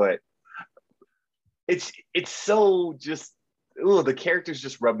it. But it's so just. Ooh, the characters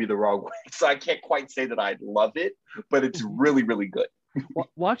just rub me the wrong way, so I can't quite say that I love it. But it's really, really good.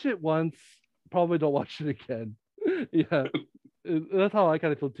 Watch it once, probably don't watch it again. Yeah, that's how I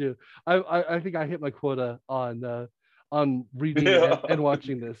kind of feel too. I think I hit my quota on reading and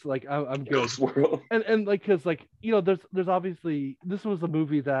watching this. Like I'm good. Ghost World. And like because like there's obviously this was a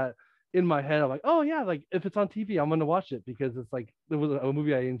movie that in my head I'm like, oh yeah, like if it's on TV I'm gonna watch it because it's like it was a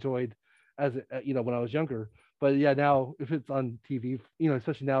movie I enjoyed as when I was younger. But yeah, now if it's on TV,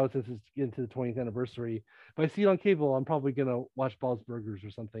 especially now since it's getting to the 20th anniversary, if I see it on cable, I'm probably gonna watch Bob's Burgers or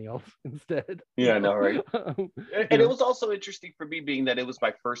something else instead. Yeah, I know, right? You And it know, was also interesting for me being that it was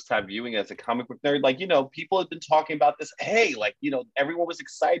my first time viewing as a comic book nerd. Like, people had been talking about this. Hey, like, everyone was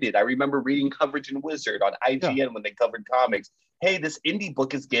excited. I remember reading Coverage and Wizard on yeah, IGN when they covered comics. Hey, this indie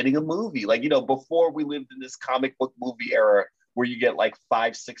book is getting a movie. Like, before we lived in this comic book movie era where you get like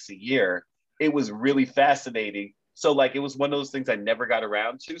 5, 6 a year, it was really fascinating. So, like, it was one of those things I never got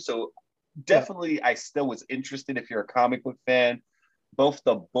around to. So, yeah, definitely, I still was interested if you're a comic book fan. Both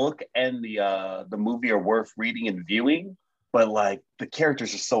the book and the movie are worth reading and viewing, but like the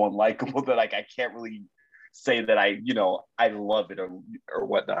characters are so unlikable that like I can't really say that I love it or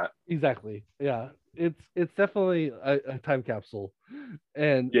whatnot. exactly. Yeah, it's definitely a time capsule, Yeah,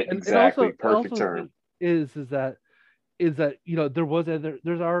 and exactly. Perfect also term. is that there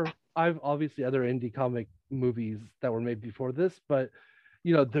was I've obviously other indie comic movies that were made before this, but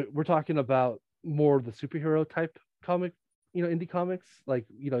we're talking about more of the superhero type comic, indie comics like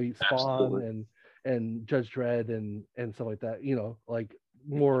Spawn Absolutely. and Judge Dredd and stuff like that. Like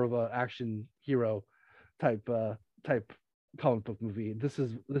more of a action hero type comic book movie. This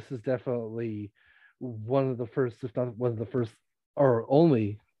is definitely one of the first, if not one of the first or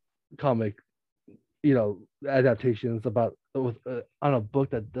only comic adaptations about on a book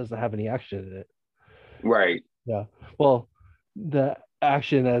that doesn't have any action in it. Right. Yeah. Well, the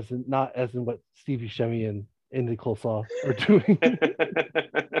action not as in what Stevie Buscemi and Nicole Saw are doing.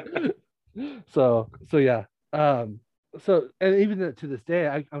 So yeah. So and even to this day,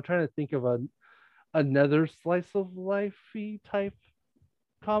 I'm trying to think of another slice of lifey type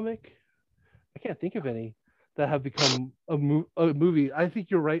comic. I can't think of any that have become a movie. I think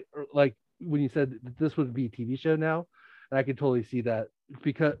you're right. Like when you said that this would be a TV show now, and I can totally see that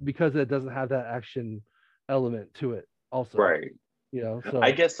because it doesn't have that action element to it. Also, Right. I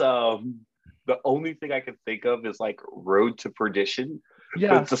so guess the only thing I can think of is like Road to Perdition, but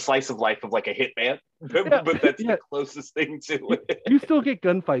yeah, it's a slice of life of like a hitman. yeah, But that's the yeah. closest thing to You it. still get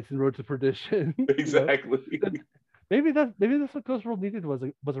gunfights in Road to Perdition. Exactly. Maybe that's what Ghost World needed was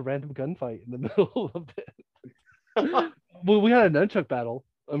a random gunfight in the middle of it. Well, we had a nunchuck battle.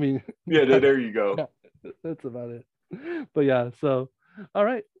 I mean, Yeah, there you go. yeah, that's about it. But yeah, so all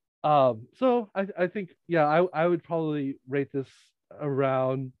right. So I think yeah, I would probably rate this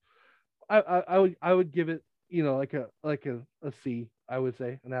around. I would give it like a C. I would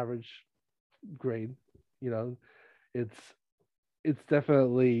say an average grade. You know, it's it's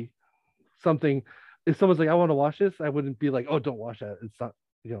definitely something. If someone's like, I want to watch this, I wouldn't be like, oh, don't watch that. It's not,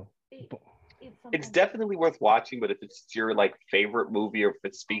 you know. It's It's something. definitely worth watching, but if it's your like favorite movie or if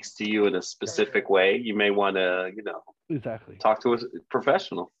it speaks to you in a specific way, you may want to, Exactly. talk to a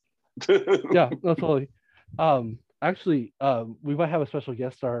professional. Yeah, no, totally. Actually, we might have a special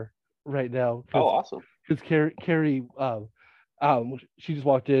guest star right now Oh, because awesome. Carrie, she just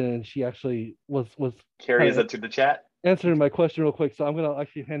walked in and she actually was Carrie, kind is of that to the chat? answering my question real quick. So I'm gonna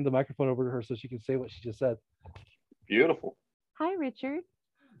actually hand the microphone over to her so she can say what she just said. Beautiful. Hi, Richard.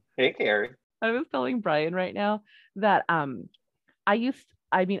 Hey, Carrie. I was telling Brian right now that I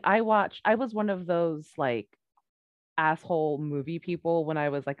was one of those like asshole movie people when I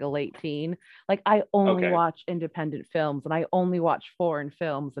was like a late teen. Like I only Okay. watch independent films and I only watch foreign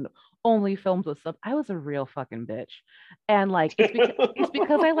films and only films with stuff. I was a real fucking bitch. And like it's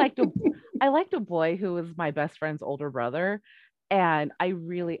because I liked a boy who was my best friend's older brother. And I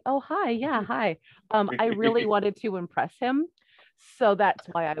really, oh hi, yeah, hi. I really wanted to impress him. So that's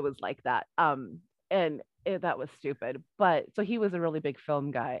why I was like that. That was stupid. But so he was a really big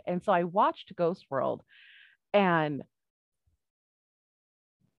film guy. And so I watched Ghost World and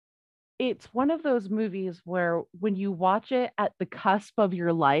it's one of those movies where when you watch it at the cusp of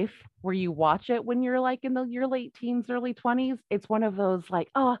your life, where you watch it when you're like in your late teens, early 20s, it's one of those like,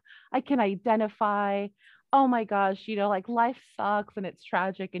 oh, I can identify. Oh my gosh, like life sucks and it's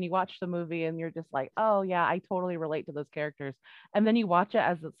tragic. And you watch the movie and you're just like, oh yeah, I totally relate to those characters. And then you watch it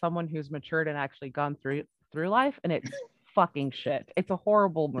as someone who's matured and actually gone through life, and it's fucking shit. It's a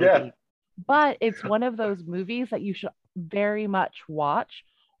horrible Yeah. movie. But it's one of those movies that you should very much watch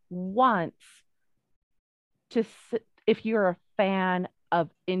once to if you're a fan of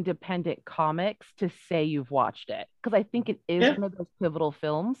independent comics to say you've watched it, because I think it is Yeah. one of those pivotal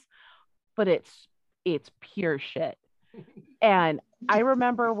films, but it's pure shit. And I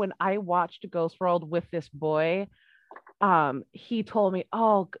remember when I watched Ghost World with this boy, he told me,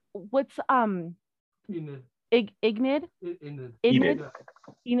 oh, what's Enid. Ignid Enid. Ignid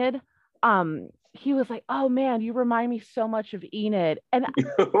Enid. Enid. he was like, oh man, you remind me so much of Enid. And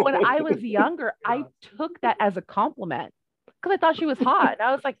when I was younger, I took that as a compliment because I thought she was hot. And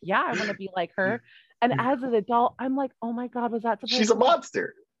I was like, yeah, I want to be like her. And as an adult, I'm like, oh my God, was that supposed She's to a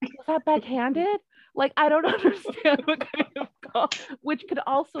monster. was that backhanded? Like, I don't understand what kind of which could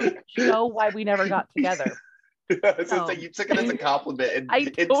also show why we never got together. So you took it as a compliment,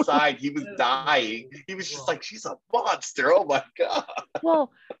 and inside he was dying. He was just like, she's a monster. Oh my God.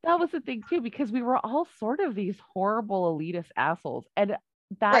 Well, that was the thing too, because we were all sort of these horrible elitist assholes. And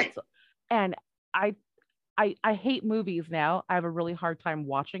that's and I hate movies now. I have a really hard time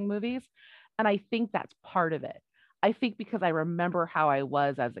watching movies. And I think that's part of it. I think because I remember how I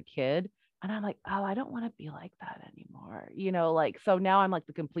was as a kid. And I'm like, oh, I don't want to be like that anymore. Like, so now I'm like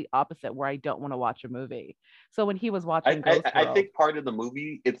the complete opposite where I don't want to watch a movie. So when he was watching Ghost Girl, I think part of the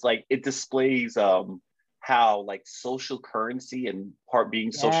movie, it's like it displays how like social currency and part of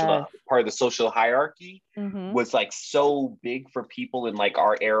the social hierarchy was like so big for people in like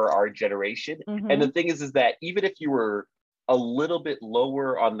our era, our generation. And the thing is that even if you were a little bit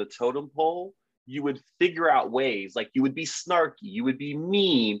lower on the totem pole, you would figure out ways, like you would be snarky, you would be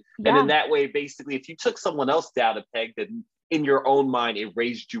mean. And in that way, basically, if you took someone else down a peg, then in your own mind, it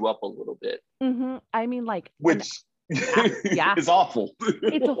raised you up a little bit. I mean, like, which is awful.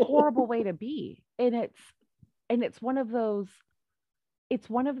 It's a horrible way to be. And it's one of those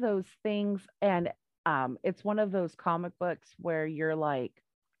things. And it's one of those comic books where you're like,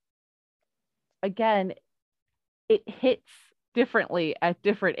 again, it hits differently at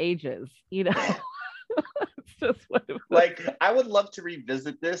different ages, It's just what it was. Like, I would love to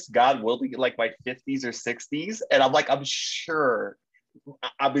revisit this, God willing, like my 50s or 60s, and I'm sure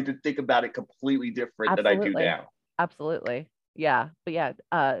I'm going to think about it completely different than I do now. Absolutely. Yeah. But yeah,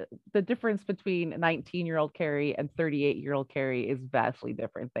 the difference between 19-year-old Carrie and 38-year-old Carrie is vastly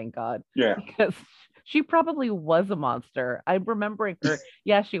different, thank God. Yeah. Because she probably was a monster. I'm remembering her.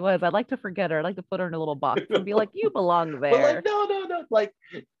 Yeah, she was. I'd like to forget her. I'd like to put her in a little box and be like, you belong there. But like, no. Like,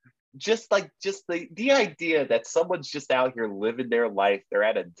 just the idea that someone's just out here living their life. They're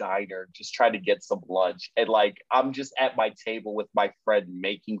at a diner just trying to get some lunch. And like, I'm just at my table with my friend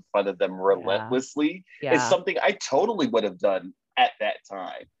making fun of them relentlessly is something I totally would have done at that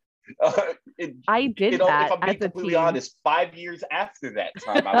time. I did that. If I'm being completely honest, 5 years after that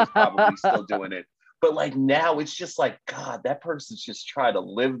time, I was probably still doing it. But like now, it's just like, God, that person's just trying to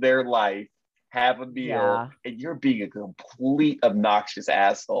live their life, have a meal, and you're being a complete obnoxious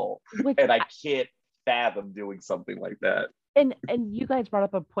asshole. And I can't fathom doing something like that. And you guys brought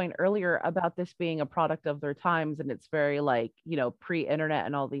up a point earlier about this being a product of their times, and it's very like, pre-internet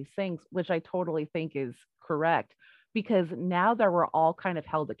and all these things, which I totally think is correct. Because now that we're all kind of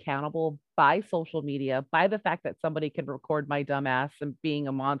held accountable by social media, by the fact that somebody can record my dumb ass and being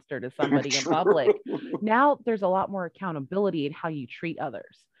a monster to somebody in public, now there's a lot more accountability in how you treat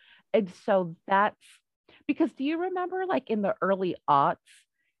others. And so that's because, do you remember like in the early aughts,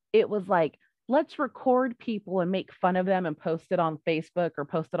 it was like, let's record people and make fun of them and post it on Facebook or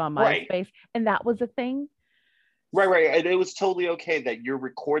post it on MySpace. Right. And that was a thing. Right. And it was totally okay that you're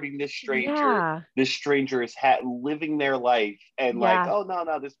recording this stranger. Yeah. This stranger is living their life and like, oh,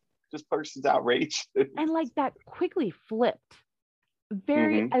 no, this person's outrageous. And like that quickly flipped.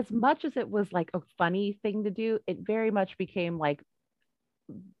 Very, as much as it was like a funny thing to do, it very much became like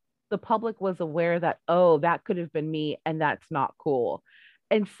the public was aware that, oh, that could have been me and that's not cool.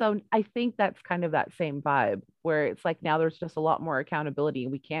 And so I think that's kind of that same vibe where it's like now there's just a lot more accountability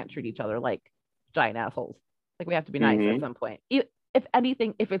and we can't treat each other like giant assholes. Like we have to be nice at some point. If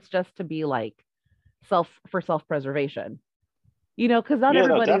anything, if it's just to be like self-preservation, because not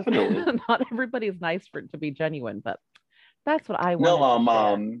everybody's nice for it to be genuine, but that's what I want.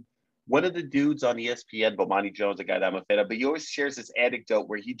 No, one of the dudes on ESPN, Bomani Jones, a guy that I'm a fan of, but he always shares this anecdote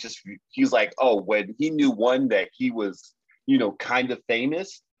where he's like, oh, when he knew that he was, kind of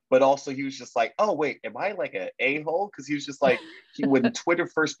famous, but also he was just like, oh, wait, am I like an a-hole? Because he was just like, when Twitter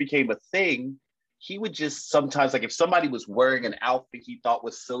first became a thing, he would just sometimes, like if somebody was wearing an outfit he thought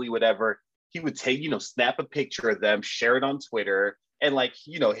was silly, whatever, he would take, snap a picture of them, share it on Twitter. And like,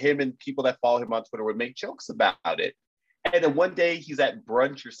 him and people that follow him on Twitter would make jokes about it. And then one day he's at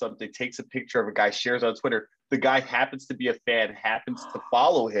brunch or something, takes a picture of a guy, shares on Twitter. The guy happens to be a fan, happens to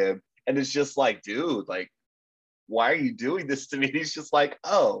follow him. And it's just like, dude, like, why are you doing this to me? And he's just like,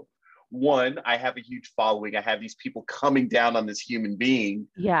 oh, one, I have a huge following. I have these people coming down on this human being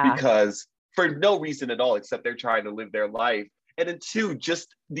because for no reason at all, except they're trying to live their life. And then two,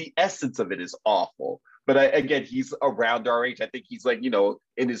 just the essence of it is awful. But again, he's around our age. I think he's like,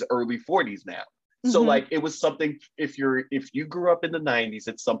 in his early 40s now. So Mhm. like it was something, if you grew up in the 90s,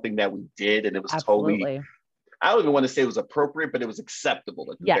 it's something that we did, and it was totally, Absolutely. I don't even want to say it was appropriate, but it was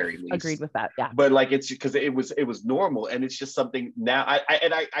acceptable at the Yes, very agreed least. with that. Yeah. But like it's because it was normal, and it's just something now.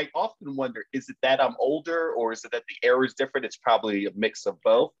 I often wonder, is it that I'm older, or is it that the era is different? It's probably a mix of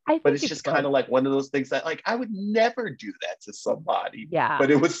both. I But think it's it's just kind both. of like one of those things that like I would never do that to somebody, Yeah. but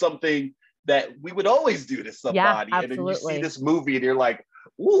it was something that we would always do to Yeah, somebody, and then you see absolutely. this movie, and you're like,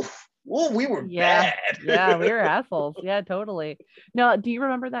 oof, ooh, we were Yeah. bad. Yeah, we were assholes. Yeah, totally. No, do you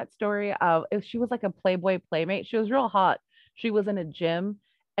remember that story of if she was like a Playboy playmate? She was real hot. She was in a gym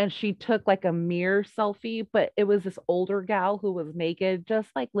and she took like a mirror selfie, but it was this older gal who was naked, just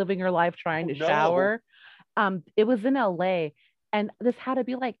like living her life trying Oh to no. shower. It was in LA and this had to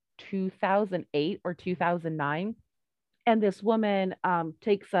be like 2008 or 2009. And this woman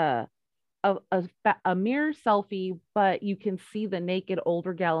takes a mirror selfie, but you can see the naked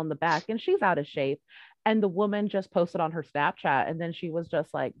older gal in the back, and she's out of shape. And the woman just posted on her Snapchat, and then she was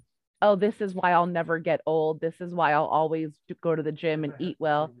just like, "Oh, this is why I'll never get old. This is why I'll always go to the gym and eat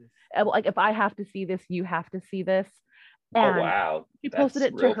well. And, like if I have to see this, you have to see this." Oh And wow, she posted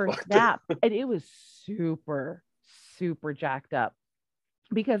that's it to real her fucked up. Snap, and it was super, super jacked up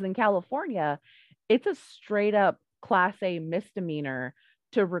because in California, it's a straight up class A misdemeanor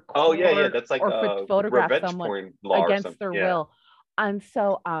to Oh yeah, yeah, record that's like or a photograph revenge someone porn law or against something. their Yeah. will. And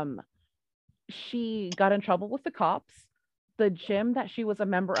so she got in trouble with the cops. The gym that she was a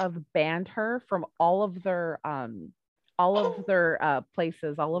member of banned her from all of their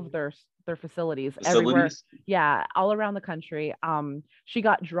places, all of their facilities everywhere. Facilities. Yeah, all around the country. She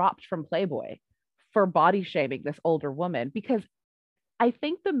got dropped from Playboy for body shaming this older woman because I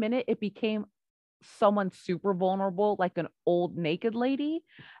think the minute it became someone super vulnerable, like an old naked lady,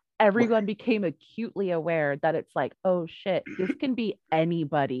 everyone became acutely aware that it's like, oh shit, this can be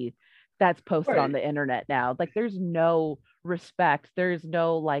anybody that's posted on Right. the internet now. Like, there's no respect. There's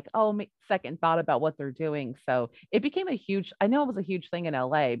no like, oh, second thought about what they're doing. So it became a huge, I know it was a huge thing in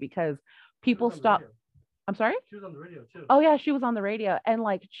LA because people stopped. I'm sorry? She was on the radio too. Oh yeah, she was on the radio and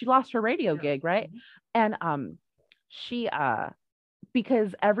like she lost her radio gig, right? Mhm. And she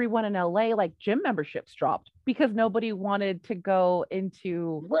because everyone in LA like gym memberships dropped because nobody wanted to go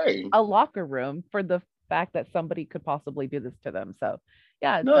into Right. a locker room for the fact that somebody could possibly do this to them. So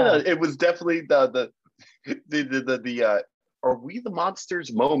yeah, it's No, no, it was definitely the are we the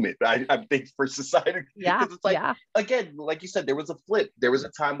monsters moment, I think, for society, yeah, because it's like, yeah, again, like you said, there was a flip. There was a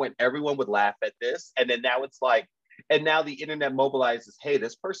time when everyone would laugh at this, and then now it's like, and now the internet mobilizes, hey,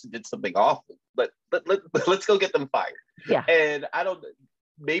 this person did something awful, but let's go get them fired. yeah, And I don't,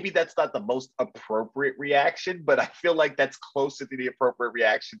 maybe that's not the most appropriate reaction, but I feel like that's closer to the appropriate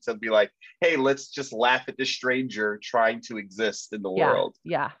reaction to be like, hey, let's just laugh at this stranger trying to exist in the yeah, world.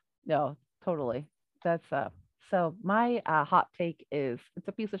 yeah. No, totally. That's so my hot take is it's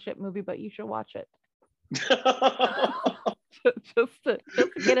a piece of shit movie, but you should watch it. Just to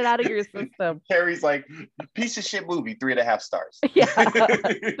get it out of your system. Harry's like, piece of shit movie, 3.5 stars. Yeah,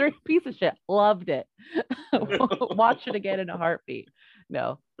 piece of shit. Loved it. Watch it again in a heartbeat.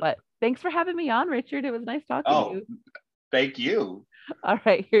 No, but thanks for having me on, Richard. It was nice talking to Oh, you. thank you. All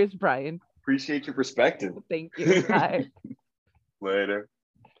right, here's Brian. Appreciate your perspective. Thank you. Bye. Later.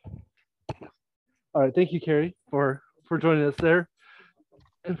 All right, thank you, Carrie, for joining us there.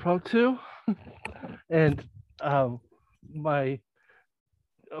 Impromptu, and my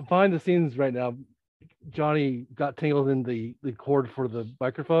behind the scenes right now, Johnny got tangled in the cord for the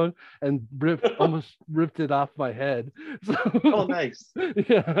microphone and almost ripped it off my head. So, Oh, nice.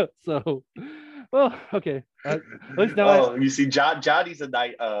 Yeah. So, well, okay. At least now. You see, Johnny's a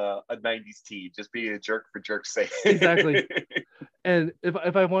 90s teen, just being a jerk for jerk's sake. Exactly. And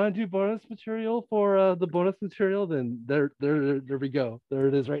if I want to do bonus material for the bonus material, then there we go. There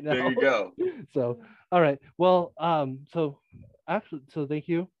it is right now. There you go. So, all right. Well, so thank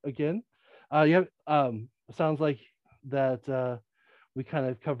you again. Yeah. Sounds like that we kind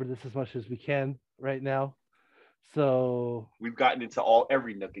of covered this as much as we can right now. So we've gotten into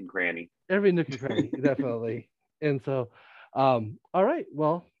every nook and cranny. Every nook and cranny, definitely. And so, all right.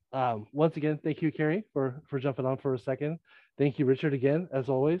 Well, once again, thank you, Carrie, for jumping on for a second. Thank you, Richard, again, as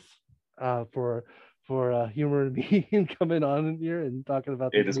always, for humoring me and coming on in here and talking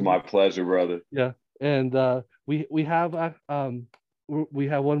about. It is my pleasure, brother. Yeah, and we have one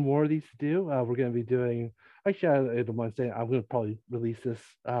more of these to do. We're going to be doing. Actually, I don't mind saying I'm going to probably release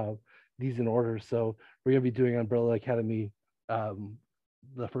these in order. So we're going to be doing Umbrella Academy,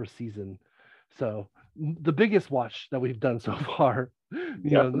 the first season. So the biggest watch that we've done so far.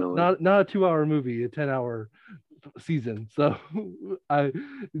 You know, not a 2-hour movie, a 10-hour season. So I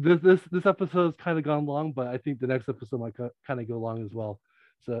this episode's kind of gone long, but I think the next episode might kind of go long as well.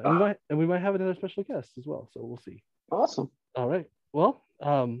 So and we might have another special guest as well. So we'll see. Awesome. All right. Well,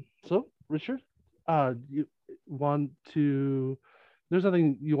 so Richard, you want to? There's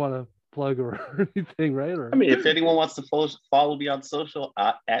nothing you want to plug or anything, right? Or I mean, if anyone wants to follow me on social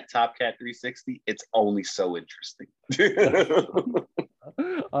at TopCat360, it's only so interesting.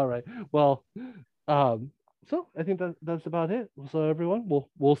 All right. Well, so I think that's about it. So everyone,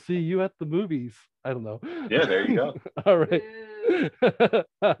 we'll see you at the movies. I don't know. Yeah, there you go. All right. Have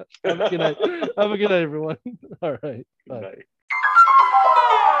a good night. Have a good night, everyone. All right. Bye. Good night.